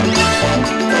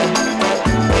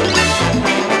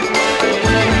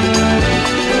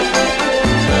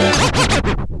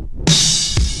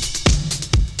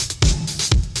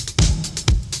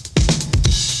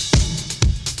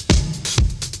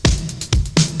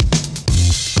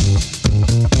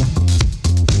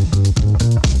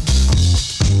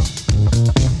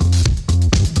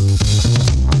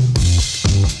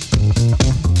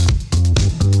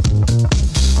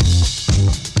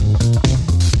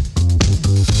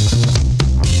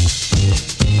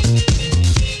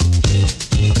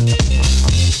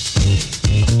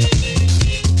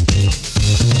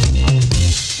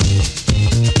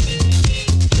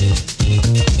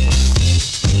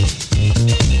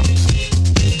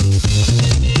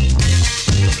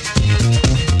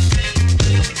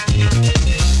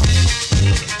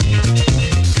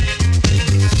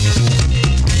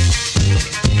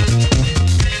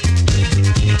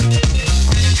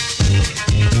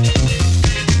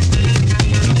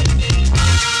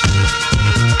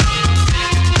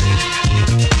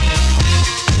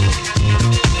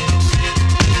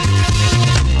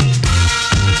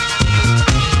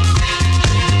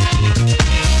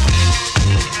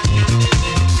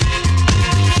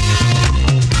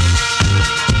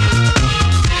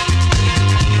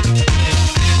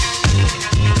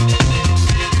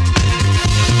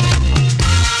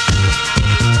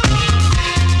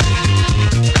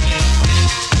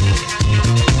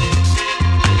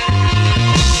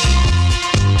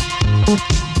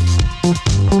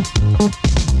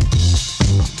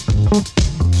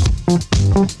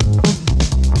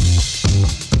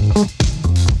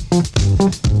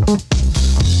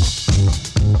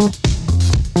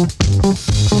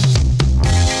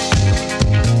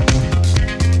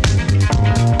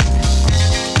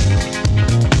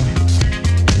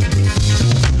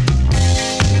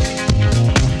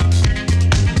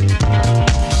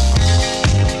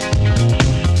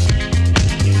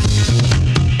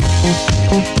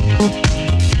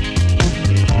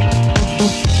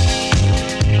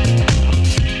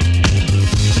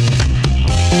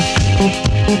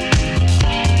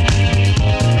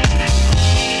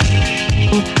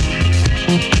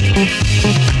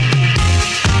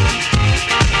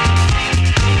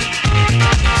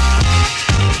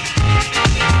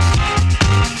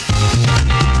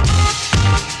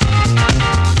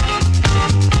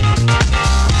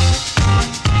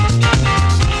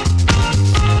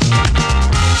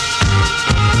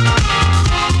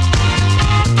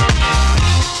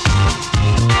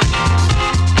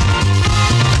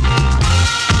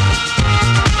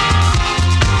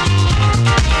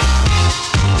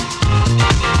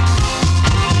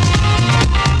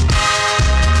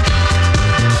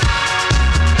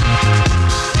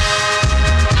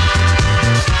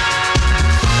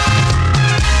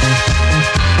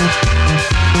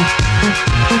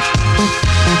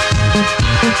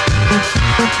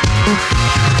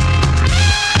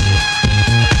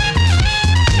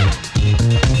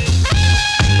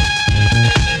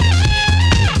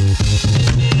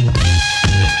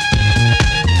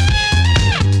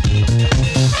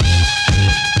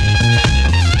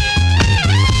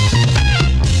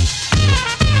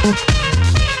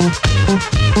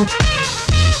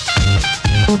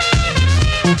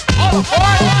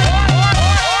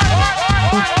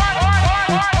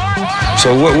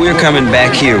 So what we're coming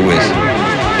back here with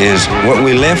is what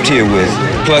we left here with,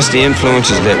 plus the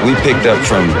influences that we picked up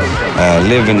from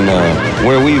living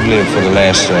where we've lived for the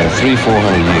last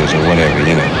 300-400 years or whatever,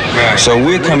 you know. Right. So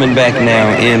we're coming back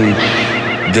now in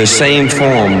the same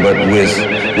form, but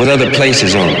with other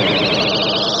places on it.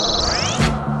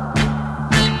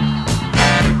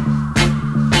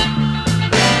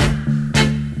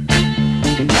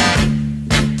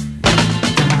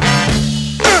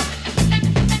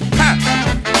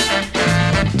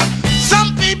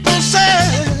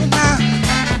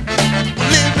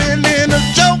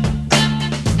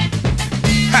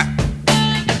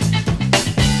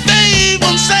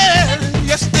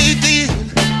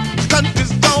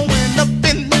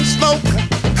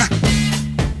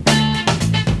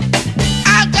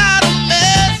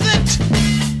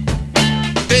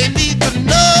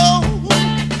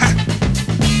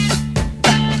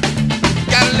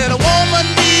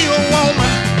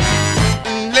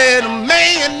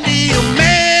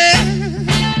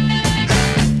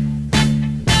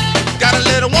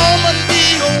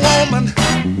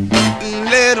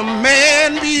 Let a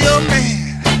man be a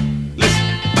man.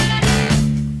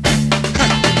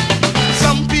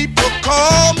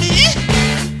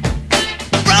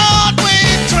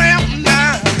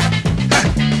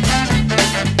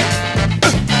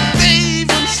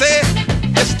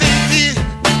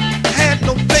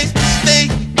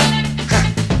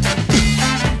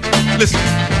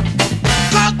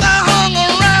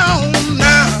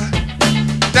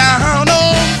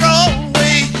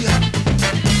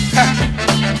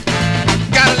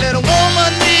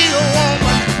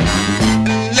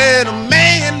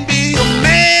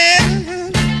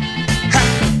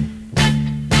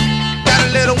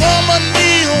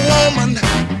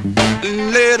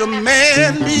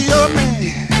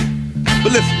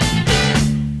 But listen,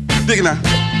 dig it now.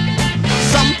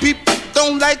 Some people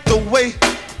don't like the way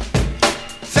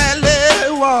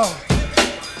Sally was.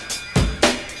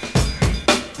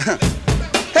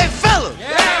 Hey fellas,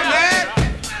 yeah, man.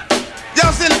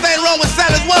 Y'all see anything wrong with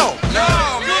Sally's Walk? No.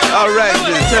 All right,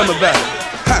 then tell me about it.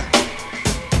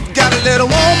 Got a little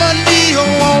woman, be a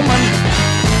woman.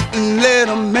 Let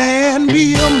a man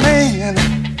be a man.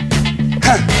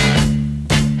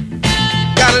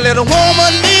 Got a little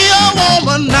woman, be a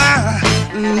woman now.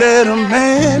 Let a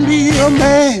man be a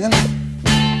man.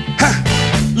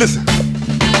 Listen,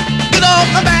 get off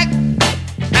my back.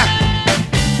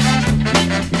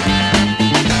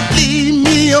 Leave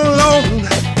me alone.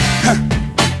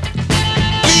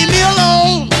 Leave me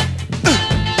alone.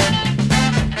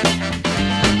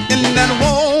 And that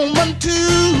woman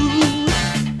too.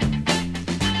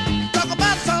 Talk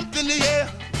about something, yeah.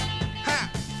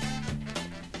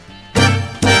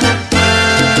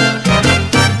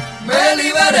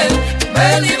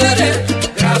 Me liberé,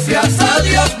 gracias a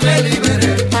Dios me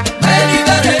liberé.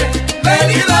 Me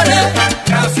liberé,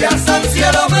 gracias al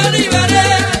cielo me liberé.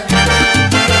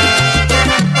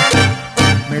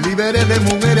 Me liberé de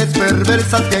mujeres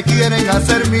perversas que quieren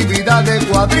hacer mi vida de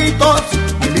cuadritos.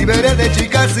 Me liberé de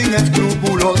chicas sin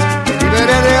escrúpulos. Me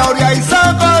liberé de Aurea y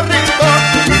Socorrito.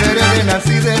 Me liberé de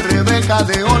Nancy, de Rebeca,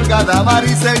 de Olga,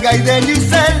 Damaris, Elga y de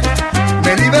Giselle.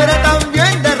 Me liberé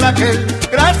también de Raquel,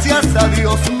 gracias a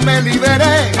Dios me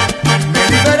liberé. Me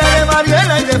liberé de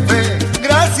Mariela y de Fe,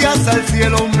 gracias al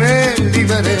cielo me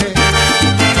liberé.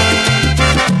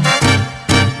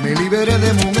 Me liberé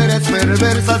de mujeres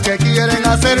perversas que quieren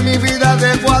hacer mi vida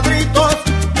de cuadritos.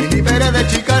 Me liberé de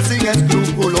chicas sin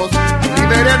escrúpulos. Me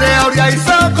liberé de Aurea y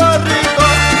Socorrito.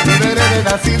 Me liberé de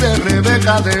Nancy, de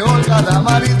Rebeca, de Olga,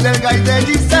 Damaris, de Elga y de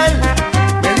Giselle.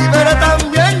 Me liberé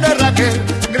también de Raquel,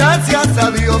 gracias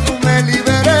a Dios me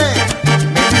liberé.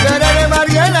 Me liberé de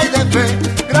Mariela y de Fe,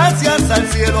 gracias al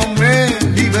cielo me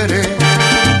liberé.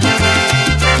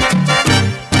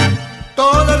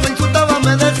 Todos me insultaban,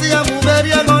 me decían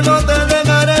mujeriego, no te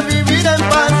dejaré vivir en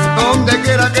paz. Donde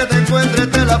quiera que te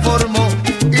encuentres te la formo,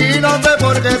 y no sé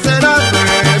por qué será,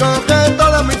 pero que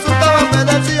todos me insultaban, me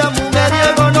decían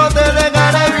mujeriego, no te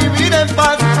dejaré vivir en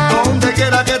paz. Donde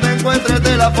quiera que te encuentres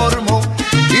te la formo.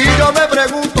 Y yo me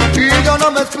pregunto, y yo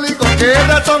no me explico qué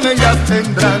razón ellas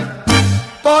tendrán.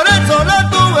 Por eso lo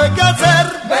tuve que hacer.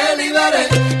 Me liberé,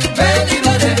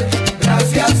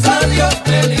 gracias a Dios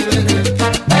me liberé.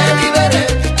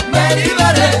 Me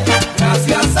liberé,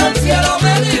 gracias al cielo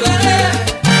me liberé.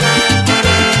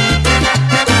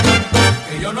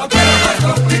 Que yo no quiero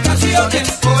más complicaciones,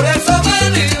 por eso me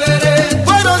liberé.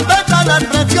 Fueron tantas las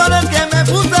presiones que me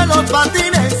puse en los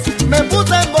patines, me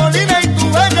puse en bolina y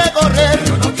tuve que correr.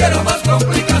 Yo no quiero más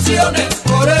complicaciones,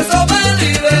 por eso me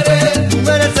liberé.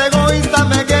 Mujeres egoístas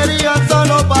me querían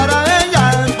solo para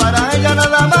ella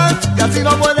nada más, y así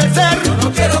no puede ser. Yo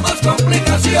no quiero más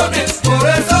complicaciones, por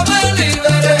eso me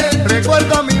liberé.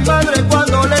 Recuerdo a mi madre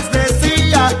cuando les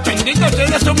decía: bendito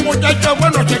sea ese muchacho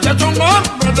bueno, que ya es un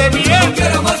hombre de bien. Yo no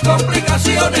quiero más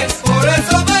complicaciones, por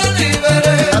eso me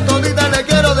liberé. A todita le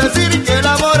quiero decir que el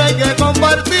amor hay que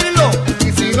compartirlo,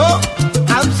 y si no,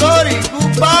 I'm sorry,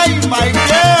 goodbye my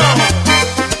girl.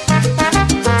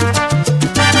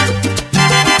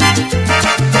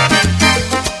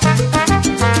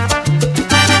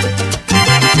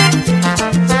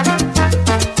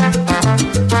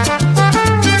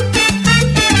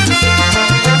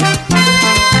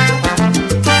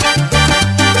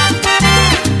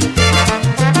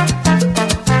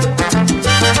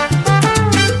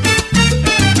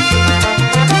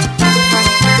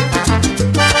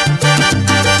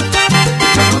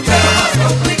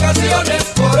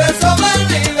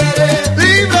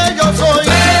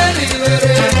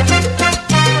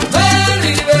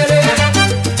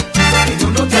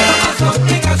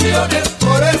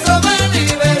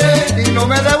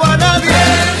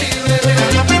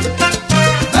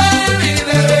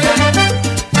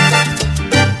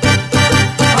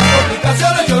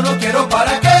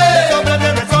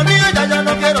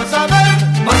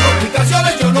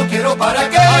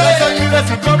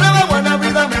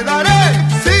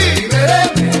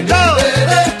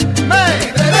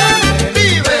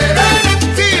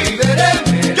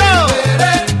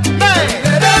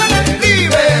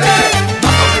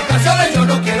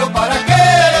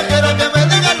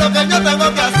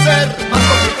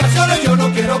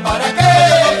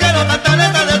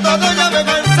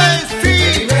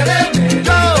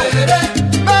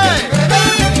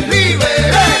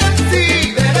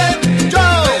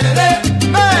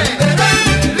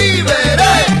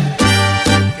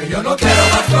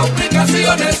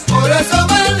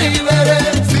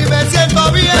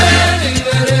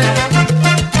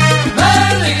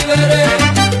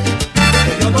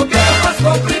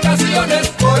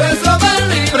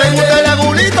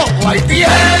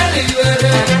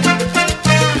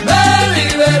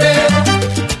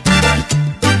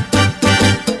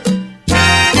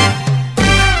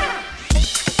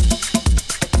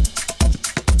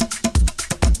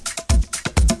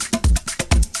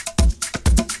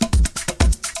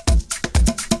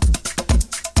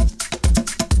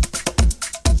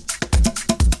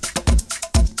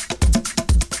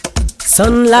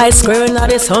 Sunlight Square,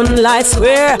 not the Sunlight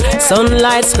Square.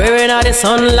 Sunlight Square, not the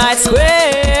Sunlight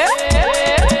Square.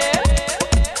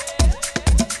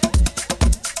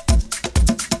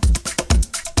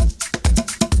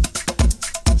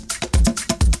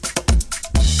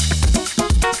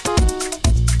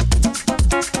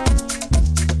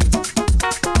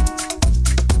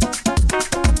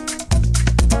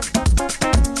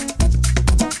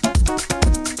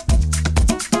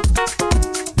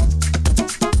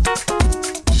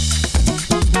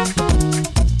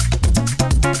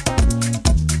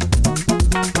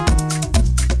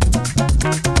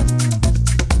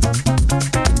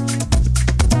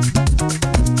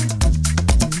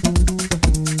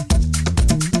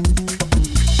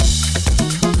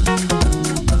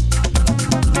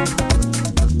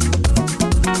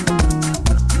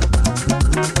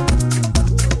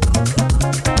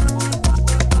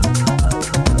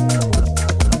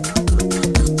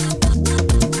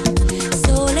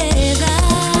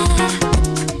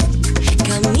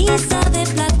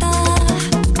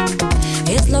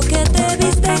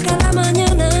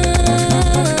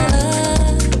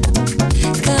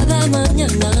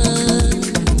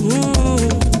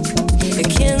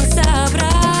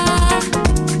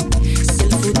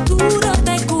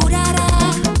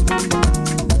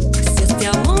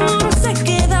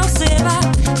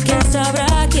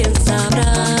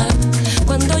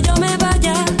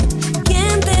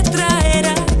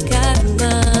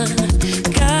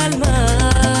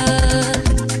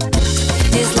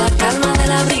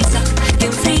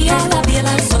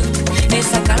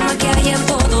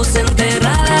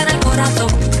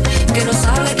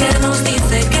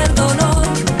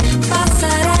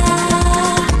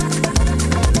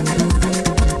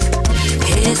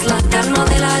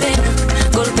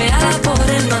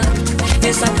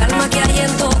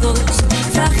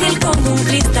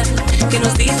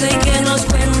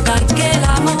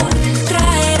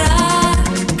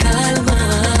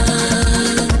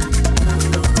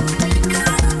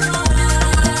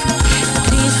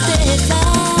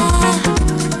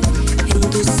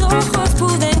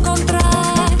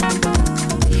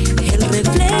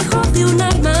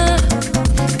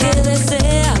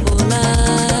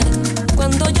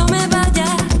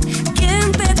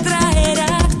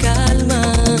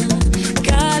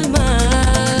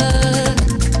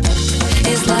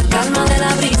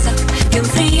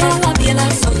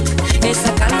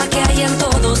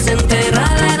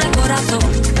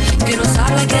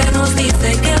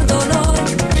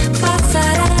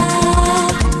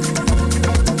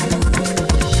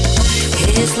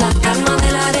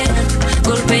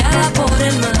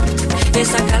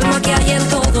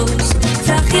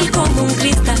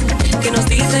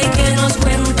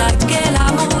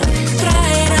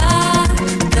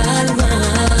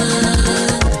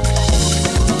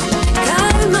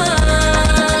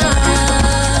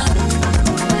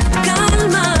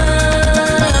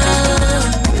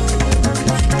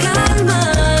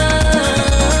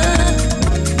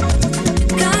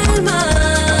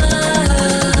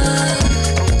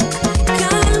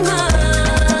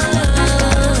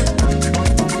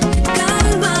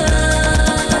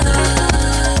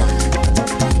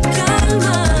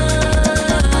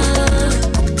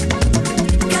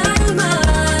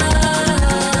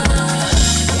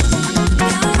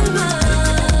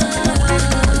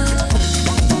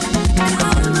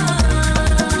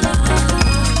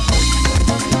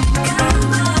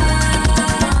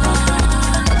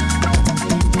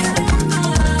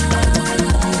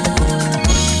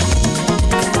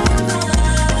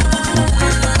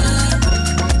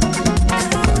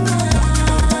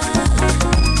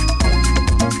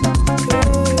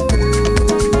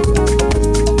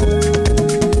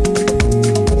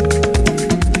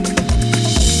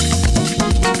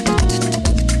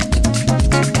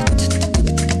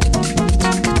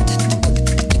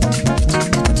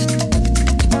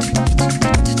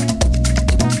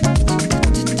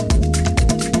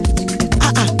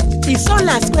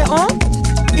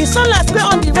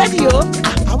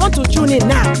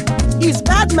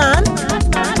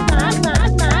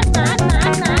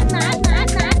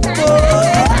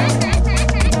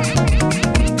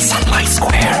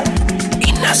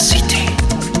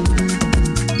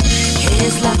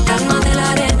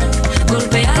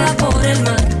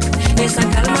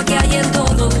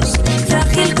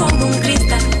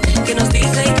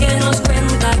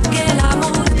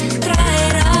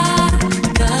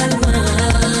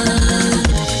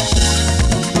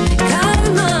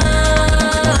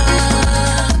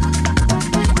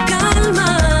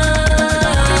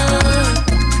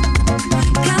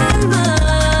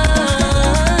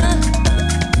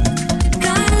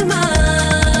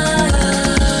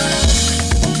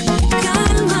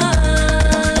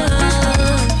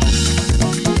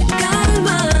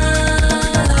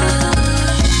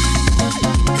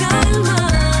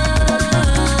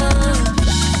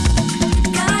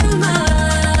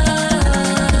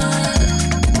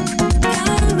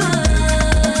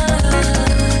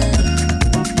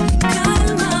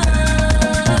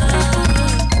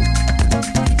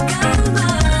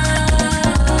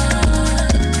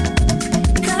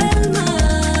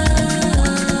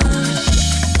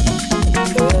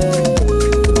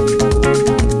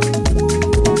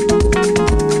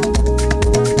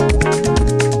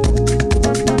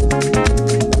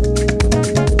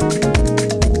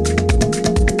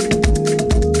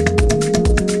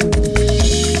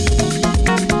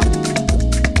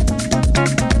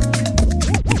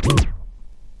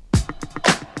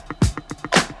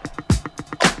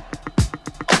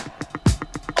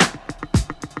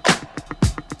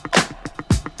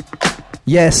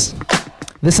 Yes,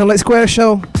 the Sunlight Square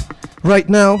show right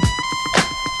now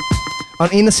on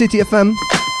Inner City FM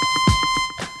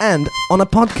and on a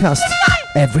podcast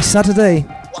every Saturday.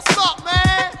 What's up,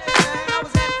 man?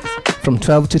 From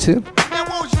 12 to 2. Man,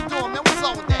 what was you doing, man? What's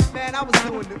up with that? Man, I was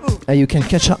doing the ooh. And you can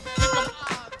catch up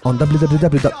on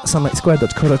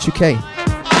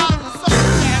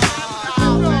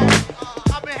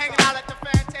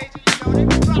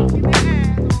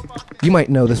www.sunlightsquare.co.uk. You might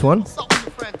know this one.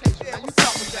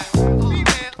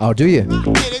 Oh, do you? Hey,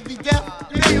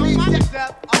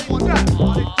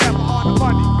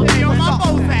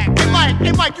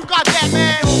 Mike, you got that,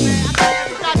 man?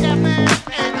 You got that, man?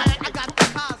 I got the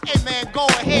Cosmo. Hey, man, go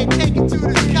ahead, take it to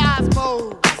the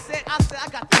Cosmo. I said, I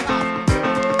got the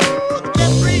Cosmo.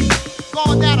 Get free,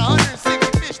 going down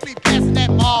 165th Street, passing that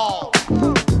mall.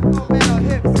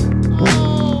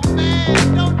 Oh,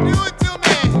 man, don't do it to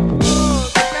me.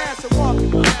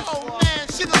 Oh, man,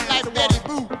 she look like Betty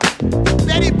Boop.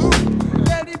 Betty Boop.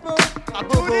 Betty Boop. A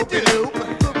boo-boo-boo-boo.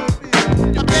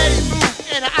 A Betty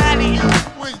Boop and an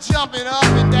alley-oop was jumping up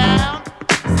and down.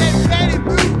 Said Betty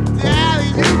Boop to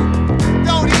alley-oop.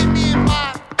 Don't hit me in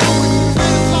my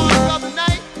song the other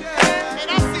night. And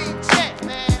I seen Chet,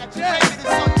 man. I just played this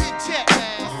song with Chet,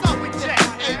 man. What's up with Chet?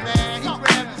 Hey, man, he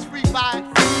grabbed his freak by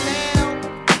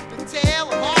the tail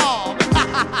of all.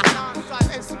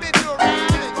 And spin it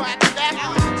around and go at the back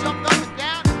and jumped up and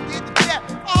down and did the step.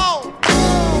 Oh!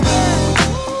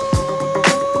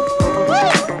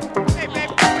 Hey,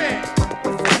 baby, come here.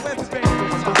 Where's the baby?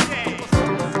 What's up, man?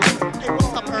 Hey,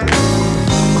 what's up, Earl?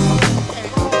 Hey,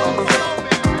 what's up,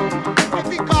 man? Hey,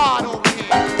 be God over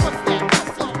here. What's that?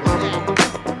 What's up with that?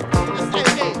 Let's say,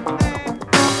 hey.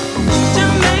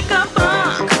 Jamaica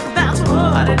funk, that's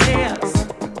what it is.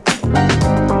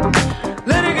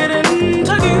 Let it get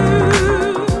into you.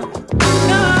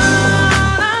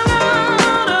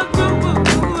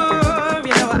 Groove,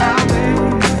 you know I've been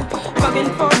fucking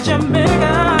for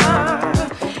Jamaica.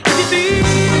 If you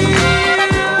feel it,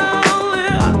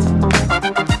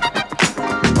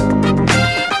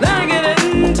 let it get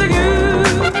into you.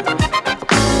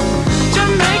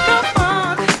 Jamaica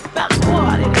funk, that's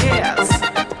what it is.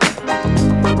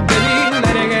 Baby,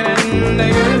 let it get into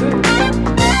you.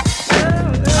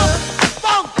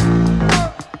 Funk!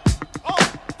 Oh,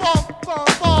 funk, funk,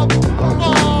 funk,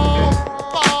 funk,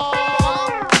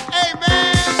 funk. Hey,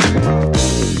 man.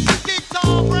 King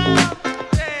Tom Brown.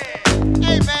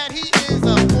 Hey, man, he is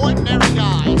an ordinary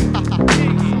guy.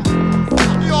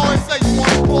 You always say you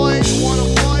want a boy, you want a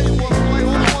boy, you want a boy.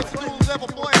 All he wants to do is have a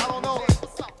boy, I don't know.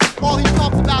 All he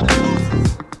talks about is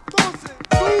losing.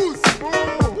 Lose.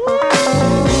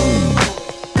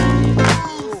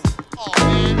 Oh,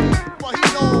 man. Well, he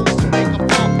knows to make a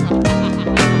funk.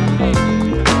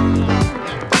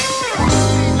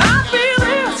 I feel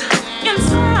it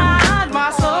inside my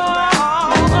soul.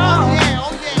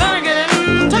 Let it get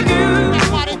into you.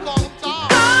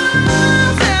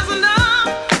 There's enough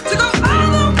to go all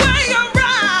the way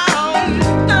around.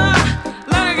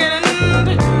 Let it get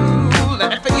into you.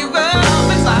 Let it fill you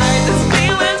up inside this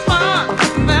feeling fun.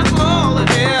 That's all it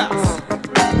is.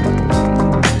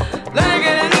 Let it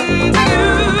get into you.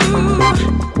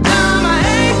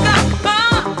 Jamaica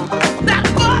funk.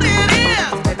 That's what it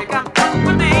is. Baby, come funk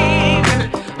with me.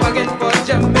 Working for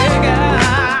Jamaica.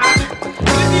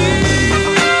 With you,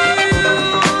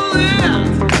 yeah.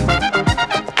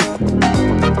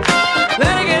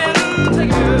 Let it get into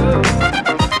you.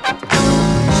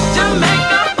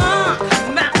 Jamaica funk.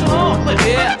 That's all it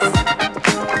is.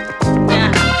 Yeah.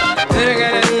 Let it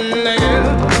get into you.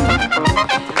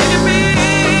 If you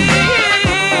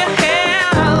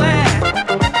feel it,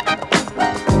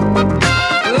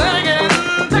 let it get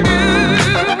into you.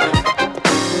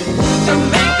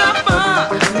 Jamaica funk,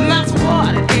 that's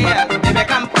what it is. Baby,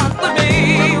 come funk with me,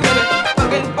 baby,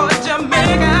 funkin' for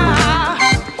Jamaica.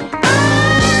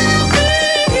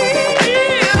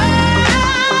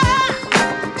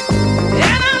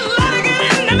 And I let it get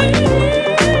into me.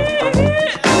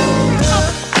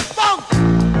 Funk!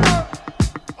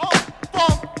 Oh,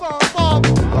 funk, funk, funk,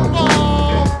 funk,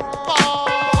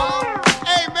 funk.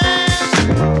 Hey, man.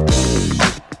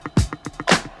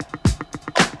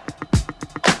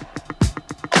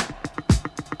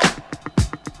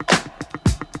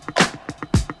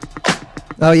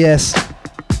 Oh, yes.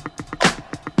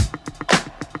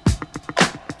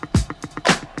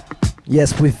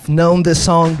 Yes, we've known this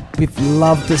song, we've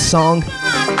loved this song,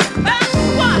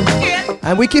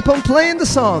 and we keep on playing the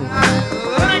song.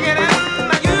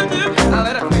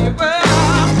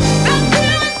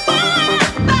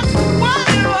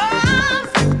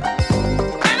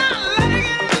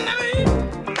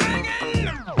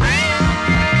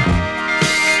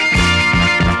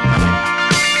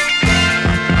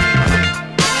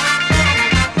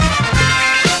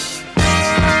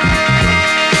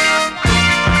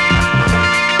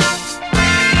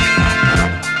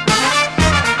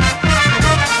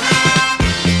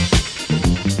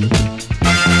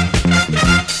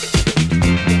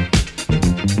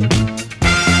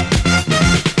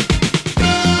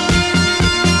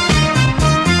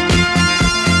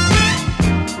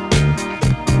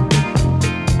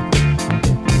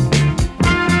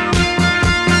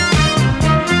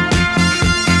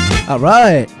 All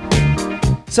right.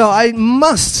 So I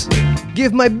must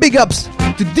give my big ups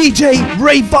to DJ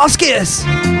Ray Vasquez.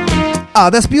 Ah,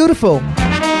 that's beautiful.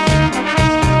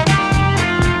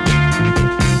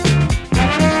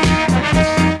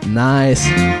 Nice.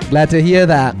 Glad to hear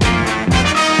that.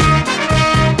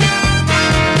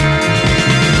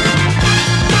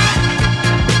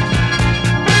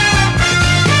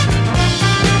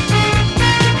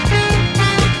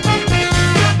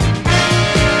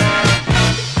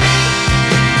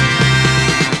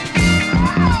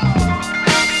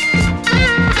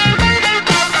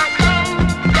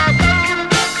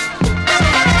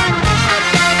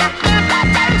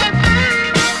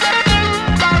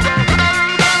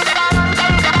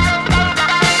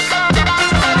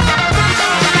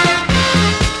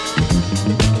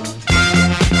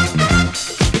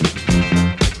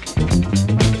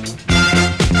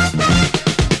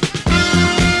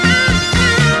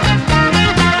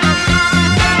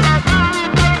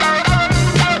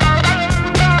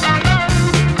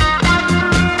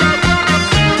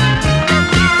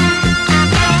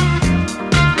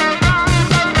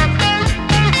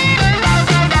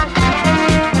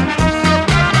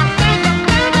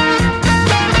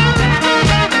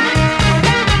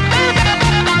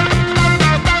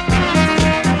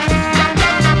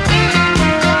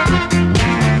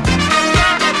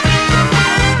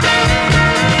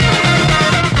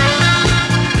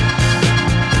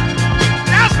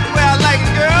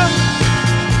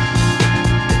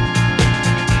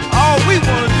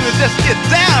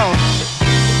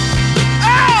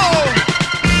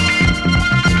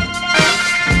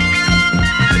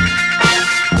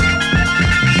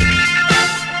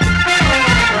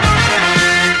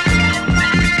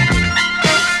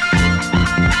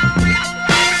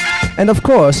 And of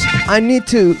course, I need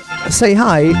to say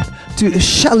hi to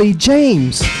Shelly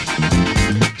James.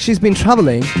 She's been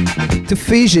traveling to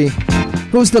Fiji.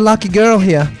 Who's the lucky girl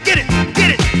here? Get it,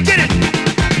 get it, get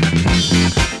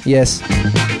it. Yes.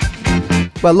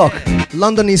 Well, look,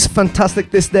 London is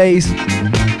fantastic these days.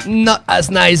 Not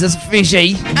as nice as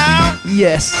Fiji.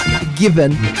 Yes,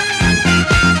 given.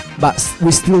 But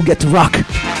we still get to rock.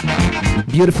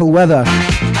 Beautiful weather.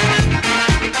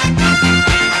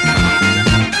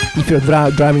 If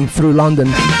you're driving through London,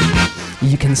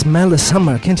 you can smell the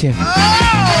summer, can't you?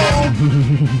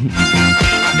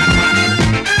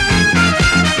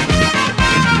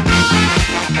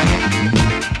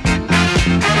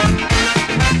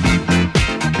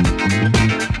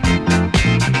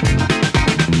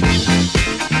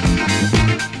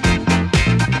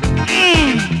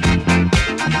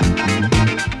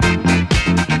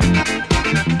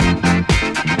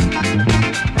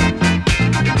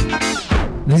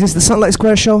 This is the Sunlight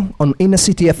Square Show on Inner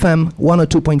City FM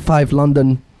 102.5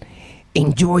 London.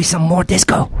 Enjoy some more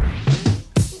disco.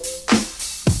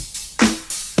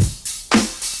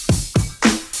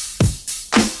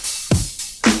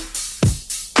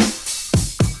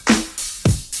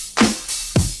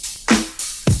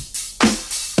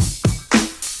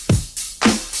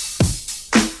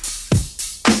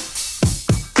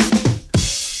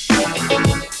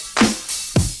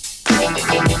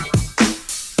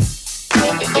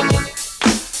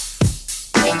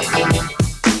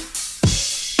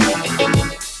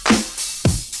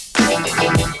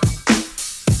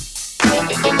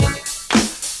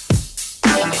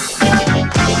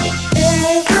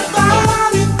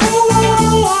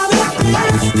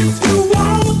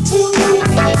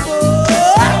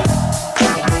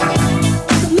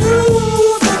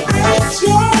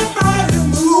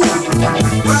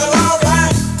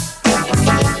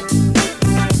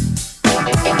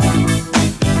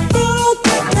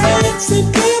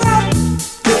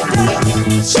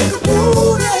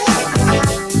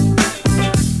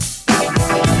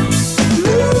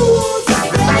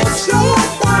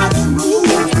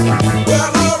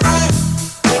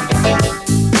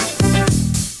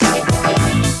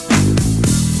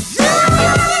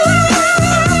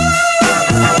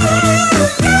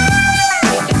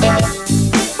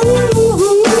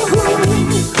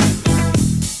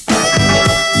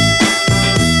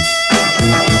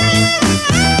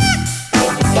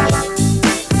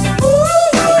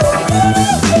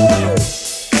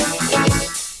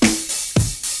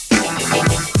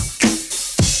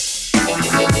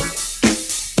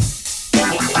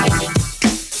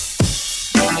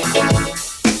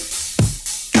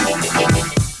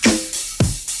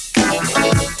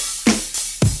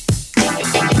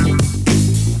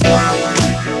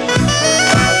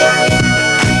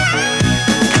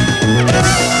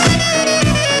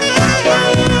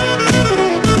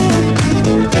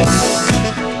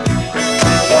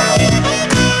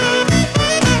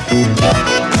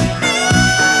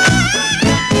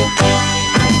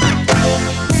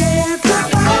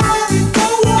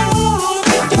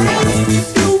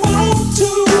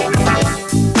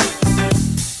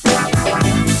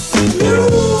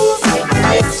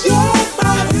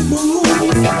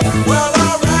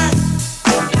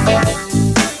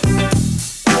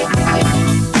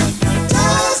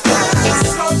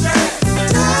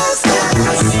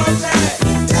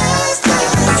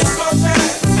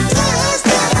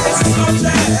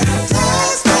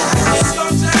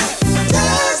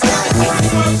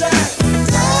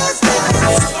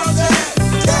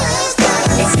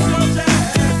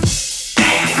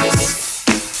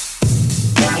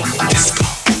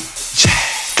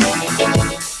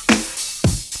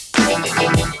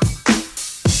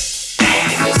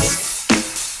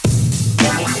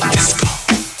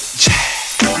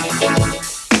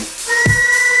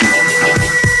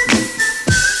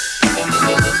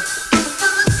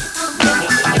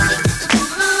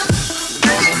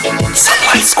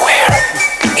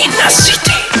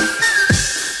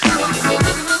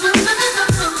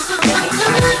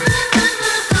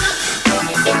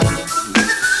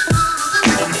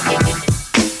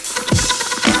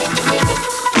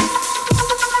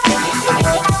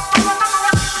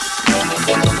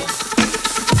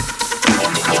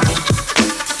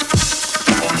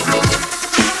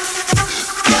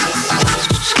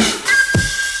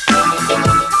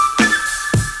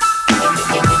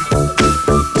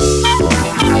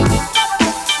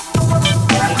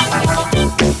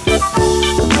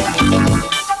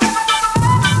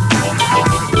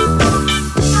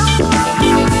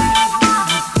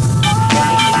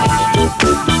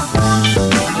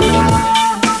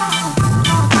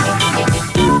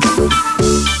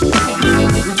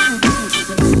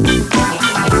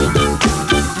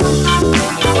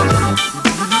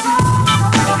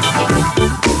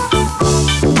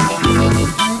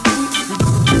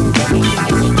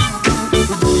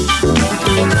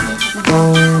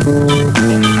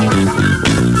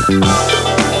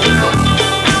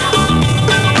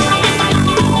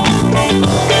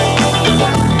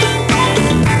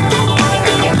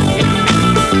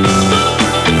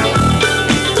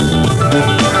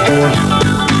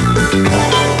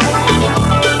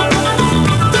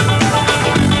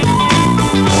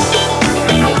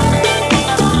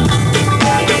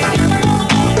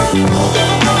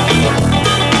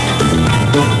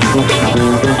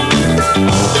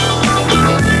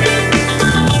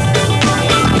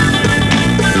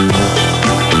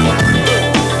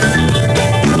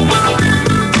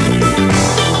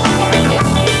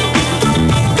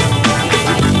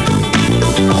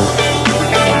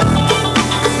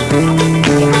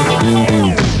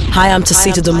 Hi, I'm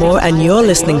Tasita D'Amour, and you're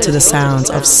listening to the sounds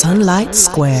of Sunlight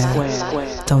Square.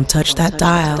 Don't touch that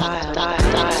dial.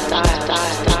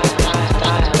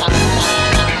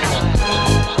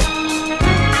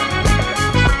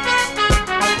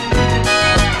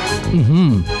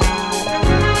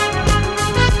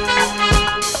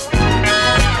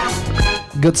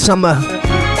 Good summer.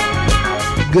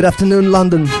 Good afternoon,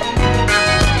 London.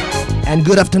 And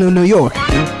good afternoon, New York.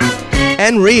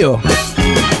 And Rio.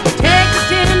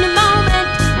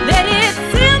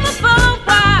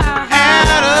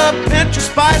 Add a pinch of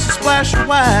spice, a splash of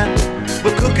wine.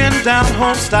 We're cooking down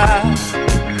home style.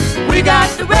 We got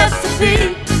the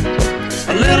recipe.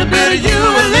 A little bit of you,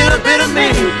 a little bit of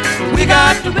me. We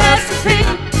got the recipe.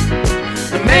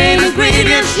 The main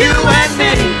ingredients, you and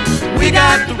me. We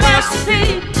got the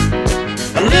recipe.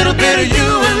 A little bit of you,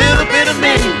 a little bit of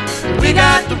me. We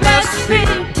got the recipe.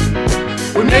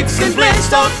 We mix and blend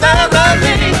so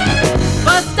thoroughly.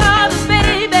 But darling,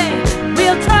 baby,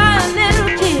 we'll try a little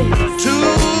kiss to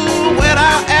whet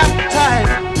our appetite,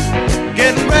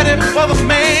 getting ready for the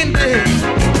main dish.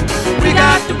 We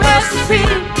got the recipe.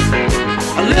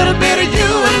 A little bit of you,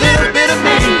 a little bit of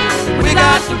me. We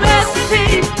got the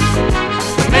recipe.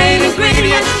 The main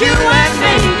ingredients, you and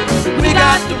me. We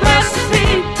got the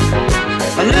recipe.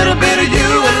 A little bit of you,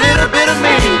 a little bit of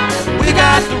me. We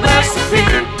got the recipe.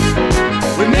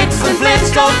 We mix and blend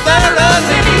so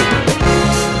thoroughly.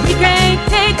 We can't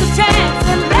take a chance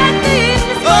and let the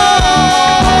evening go.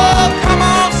 Oh, come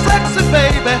on, sexy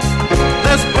baby.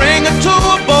 Let's bring it to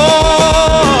a boil.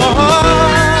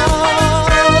 Oh,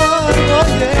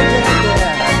 yeah, yeah, yeah.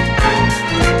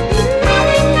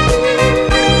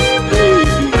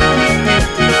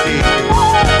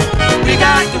 We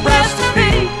got the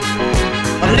recipe.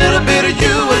 A little bit of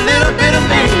you, a little bit of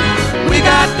me. We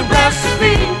got the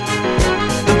recipe.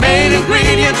 The main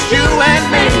ingredients, you and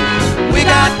me. We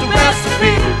got the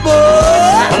recipe.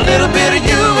 A little bit of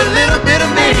you, a little bit of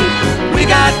me. We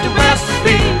got the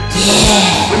recipe.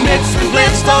 Yeah. We mix and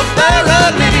blend so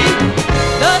thoroughly.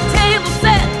 The table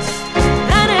set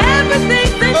and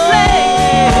everything's in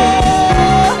place.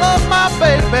 Oh, my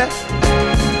baby,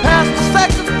 pass the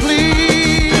seconds, please.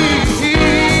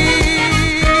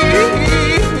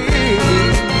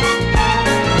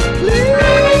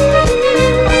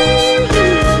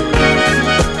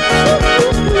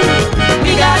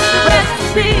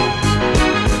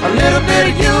 A little bit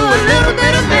of you, a little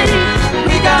bit of me.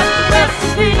 We got the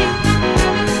recipe.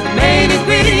 The main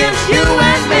ingredients, you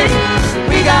and me.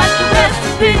 We got the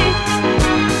recipe.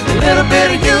 A little bit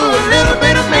of you, a little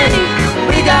bit of me.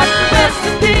 We got the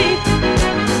recipe.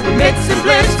 We mix and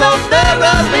blend so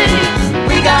thoroughly.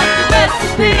 We got the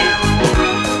recipe.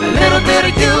 A little bit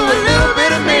of you, a little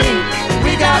bit of me.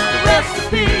 We got the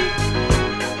recipe.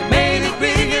 The main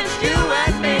ingredients, you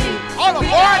and me. On the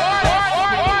board.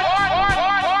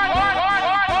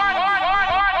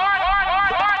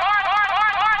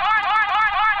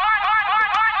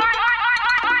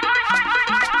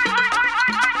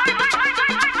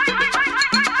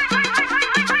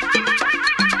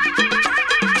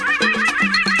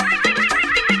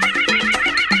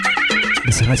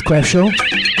 Sunlight Square Show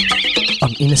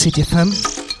on Inner City FM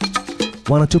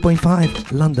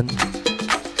 102.5 London.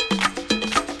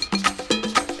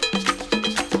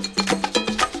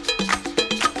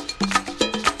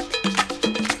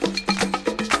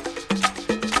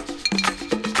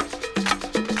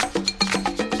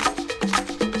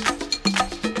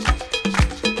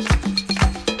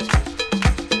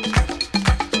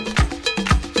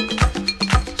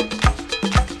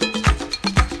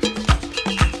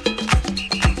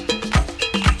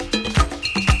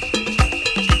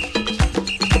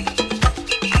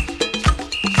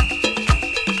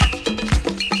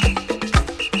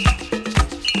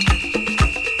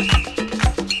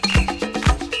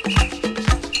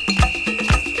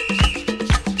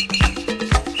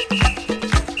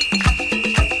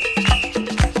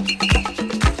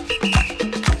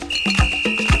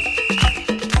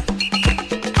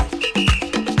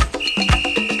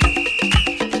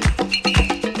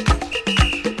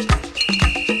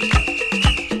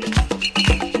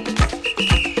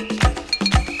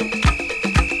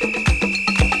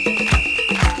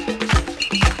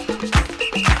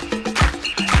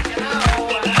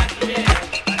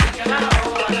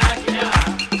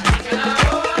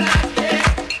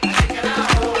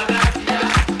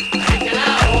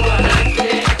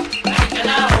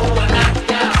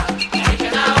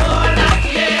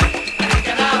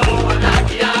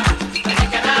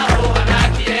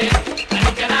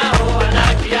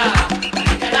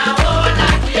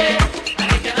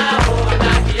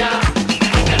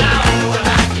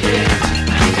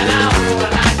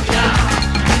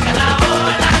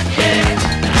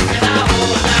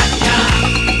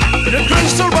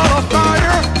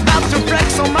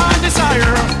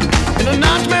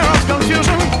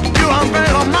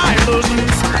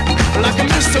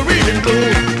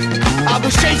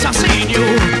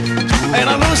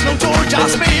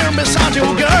 just me here beside you,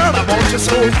 girl, I want you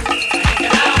so.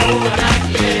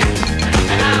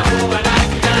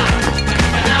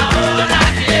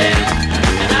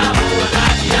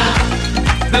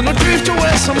 Then we drift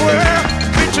away somewhere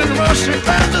between worship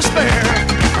and despair,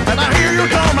 and I hear you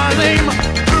call my name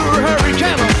through a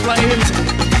hurricane of flames,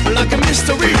 like a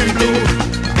mystery in blue.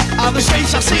 All the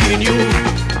shades I see in you,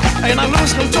 and I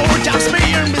lose control, just me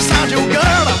here beside you,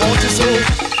 girl, I want you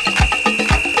so.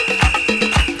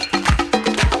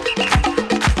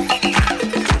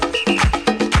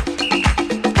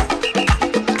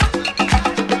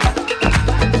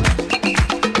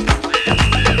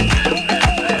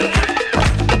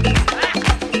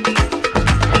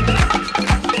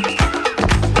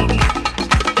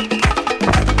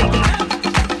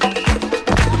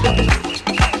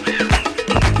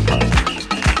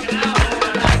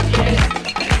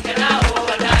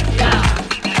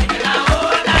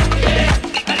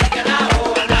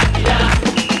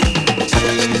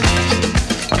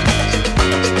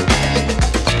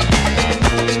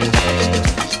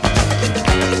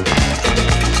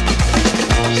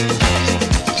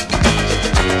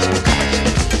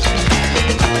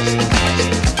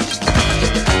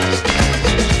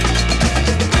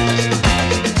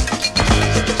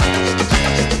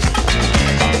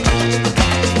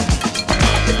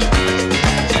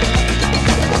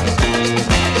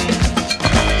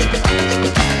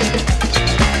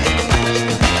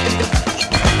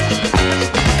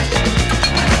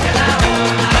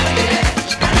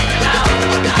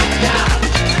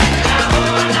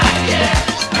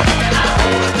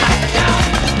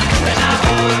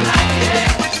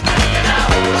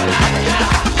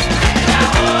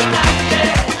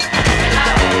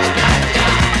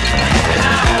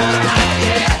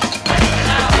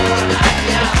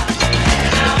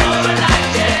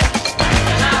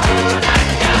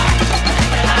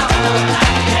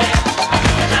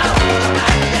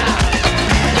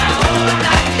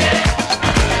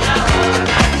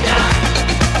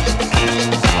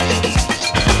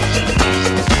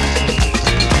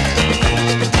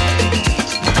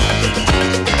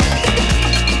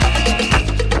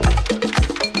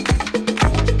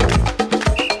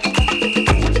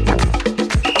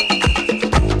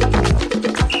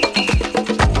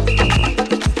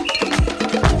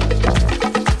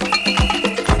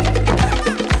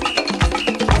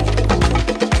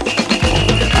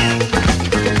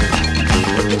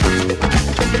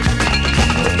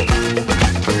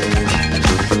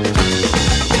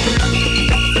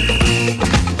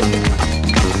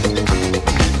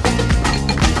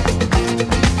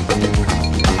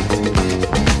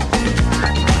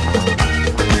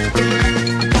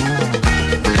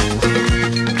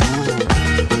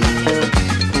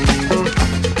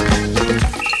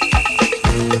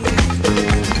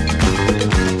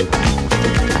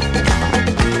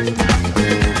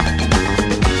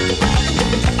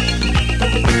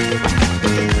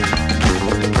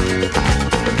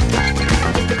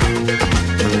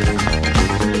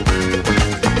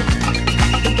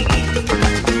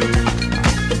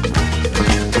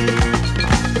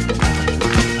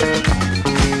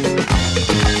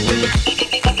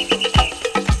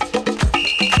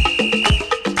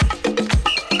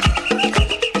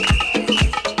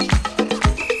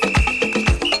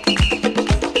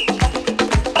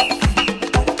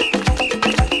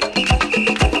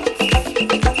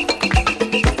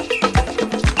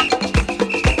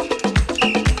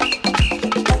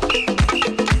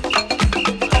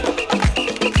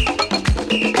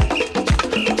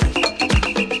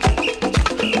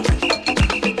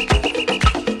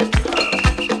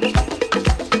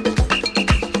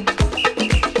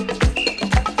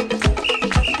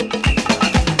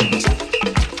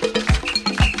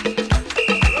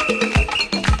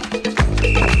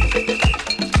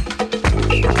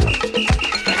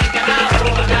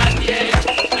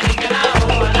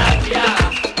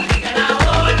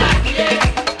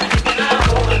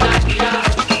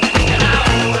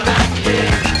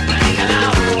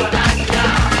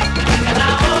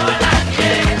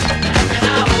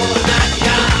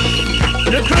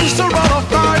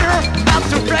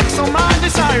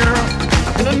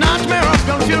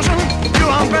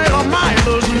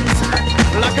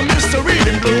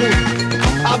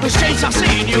 the shades I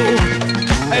see in you.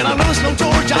 And I lose no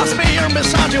door, just me here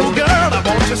beside you, girl, I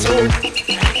want you so.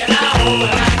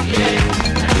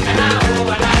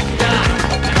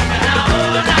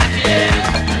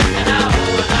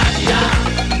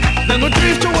 Then we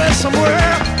drift away somewhere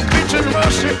between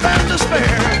worship and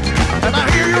despair. And I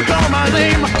hear you call my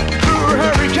name through a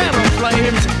hurricane of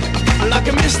flames, like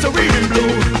a mystery in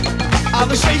blue. All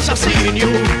the shades I see in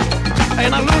you.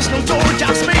 And I lose control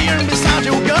just being beside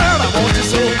you, girl. I want you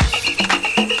so.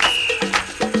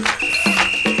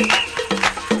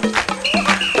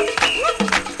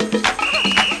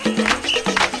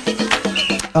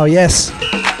 Oh yes.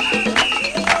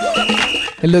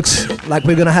 It looks like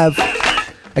we're gonna have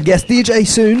a guest DJ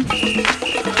soon,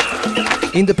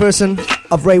 in the person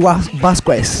of Ray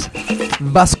Vasquez.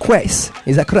 Vasquez,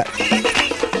 is that correct?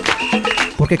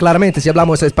 Porque claramente si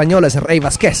hablamos español es Ray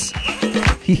Vasquez.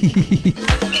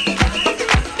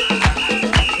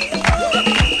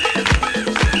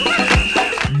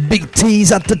 Big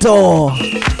T's at the door.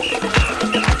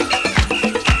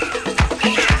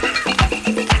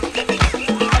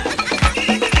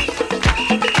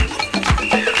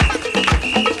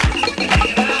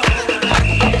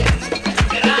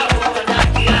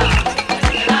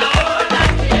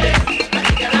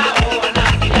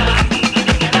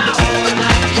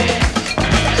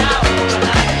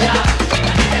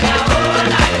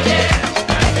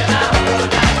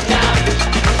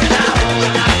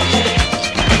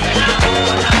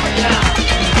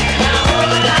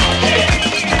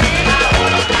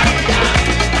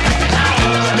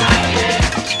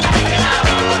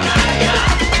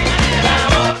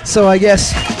 So I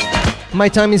guess my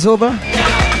time is over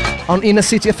on Inner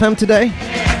City FM today.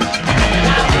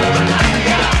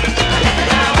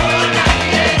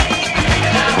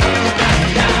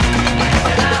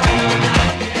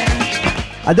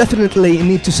 I definitely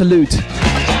need to salute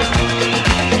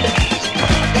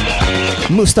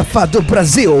Mustafa do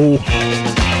Brasil,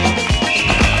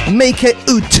 Make It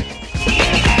Ut,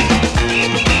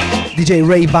 DJ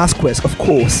Ray Vasquez, of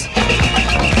course,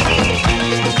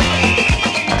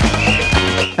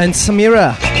 and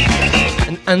Samira,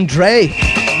 and Andre,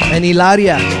 and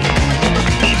Hilaria.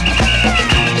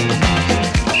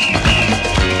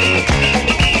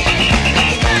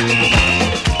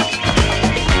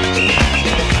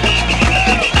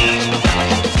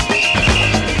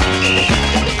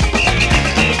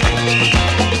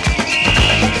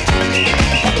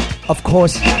 Of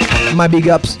course, my big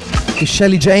ups to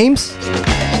Shelly James.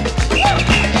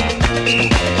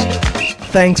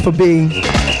 Thanks for being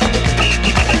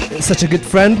such a good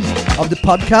friend of the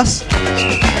podcast.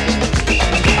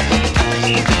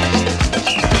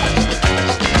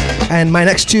 And my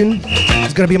next tune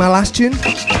is gonna be my last tune.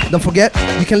 Don't forget,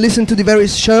 you can listen to the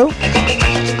various show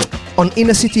on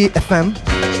Inner City FM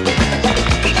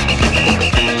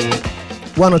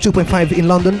 102.5 in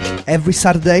London every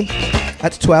Saturday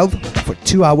at 12 for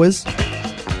 2 hours.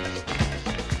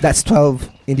 That's 12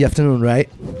 in the afternoon, right?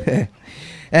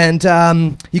 And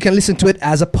you can listen to it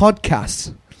as a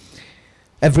podcast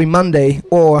every Monday,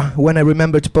 or when I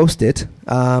remember to post it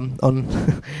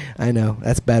on I know,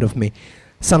 that's bad of me,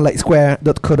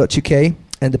 sunlightsquare.co.uk,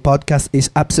 and the podcast is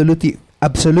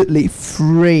absolutely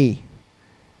free.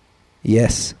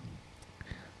 Yes.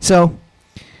 So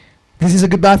this is a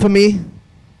goodbye for me,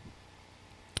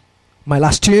 my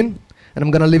last tune, and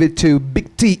I'm gonna leave it to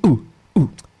Big T. Ooh,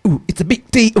 ooh, ooh, it's a Big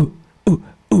T. Ooh, ooh,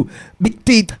 ooh, Big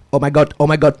T. Oh my god,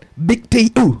 Big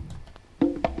T. Ooh.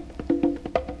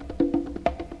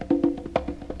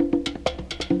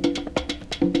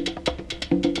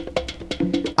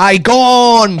 I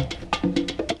gone.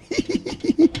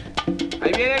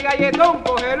 Ahí viene el galletón,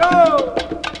 cógelo.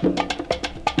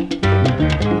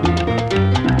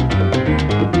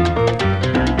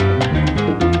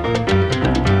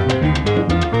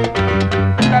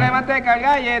 Úntale manteca al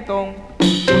galletón.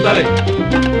 Úntale.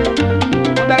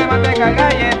 Úntale manteca al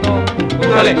galletón.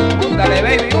 Úntale. Úntale,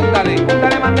 baby, úntale.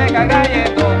 Úntale manteca al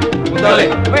galletón. Úntale.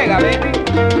 Venga, baby.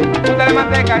 Úntale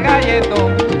manteca al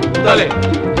galletón. Úntale.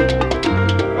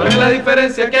 ¿Cuál es la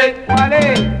diferencia que hay? ¿Cuál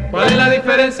es? ¿Cuál es la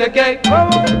diferencia que hay?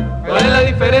 ¿Cómo? ¿Cuál es la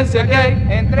diferencia que hay?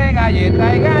 Entre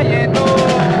galleta y galletón.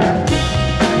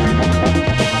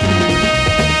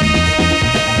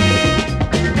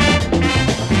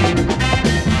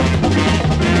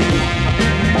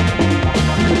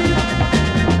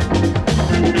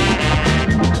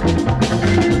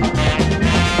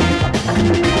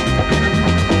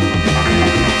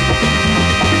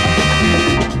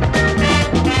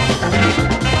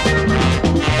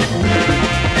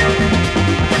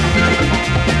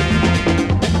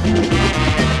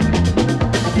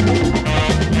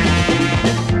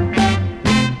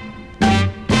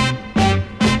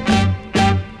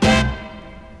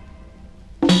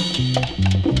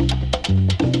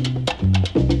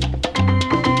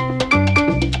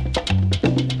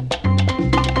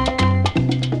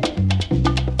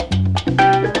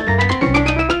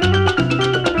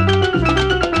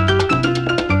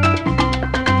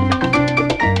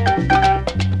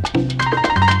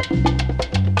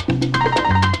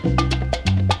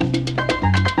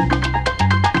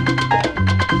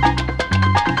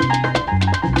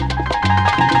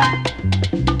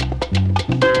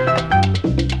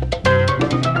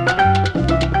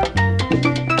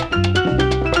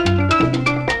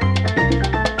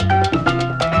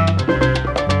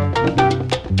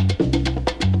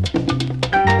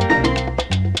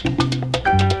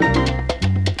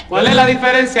 ¿Cuál es la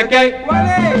diferencia que hay? ¿Cuál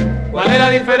es? ¿Cuál es la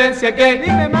diferencia que hay?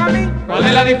 Dime, mami. ¿Cuál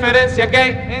es la diferencia que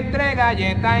hay? Entre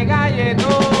galleta y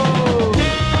galletón.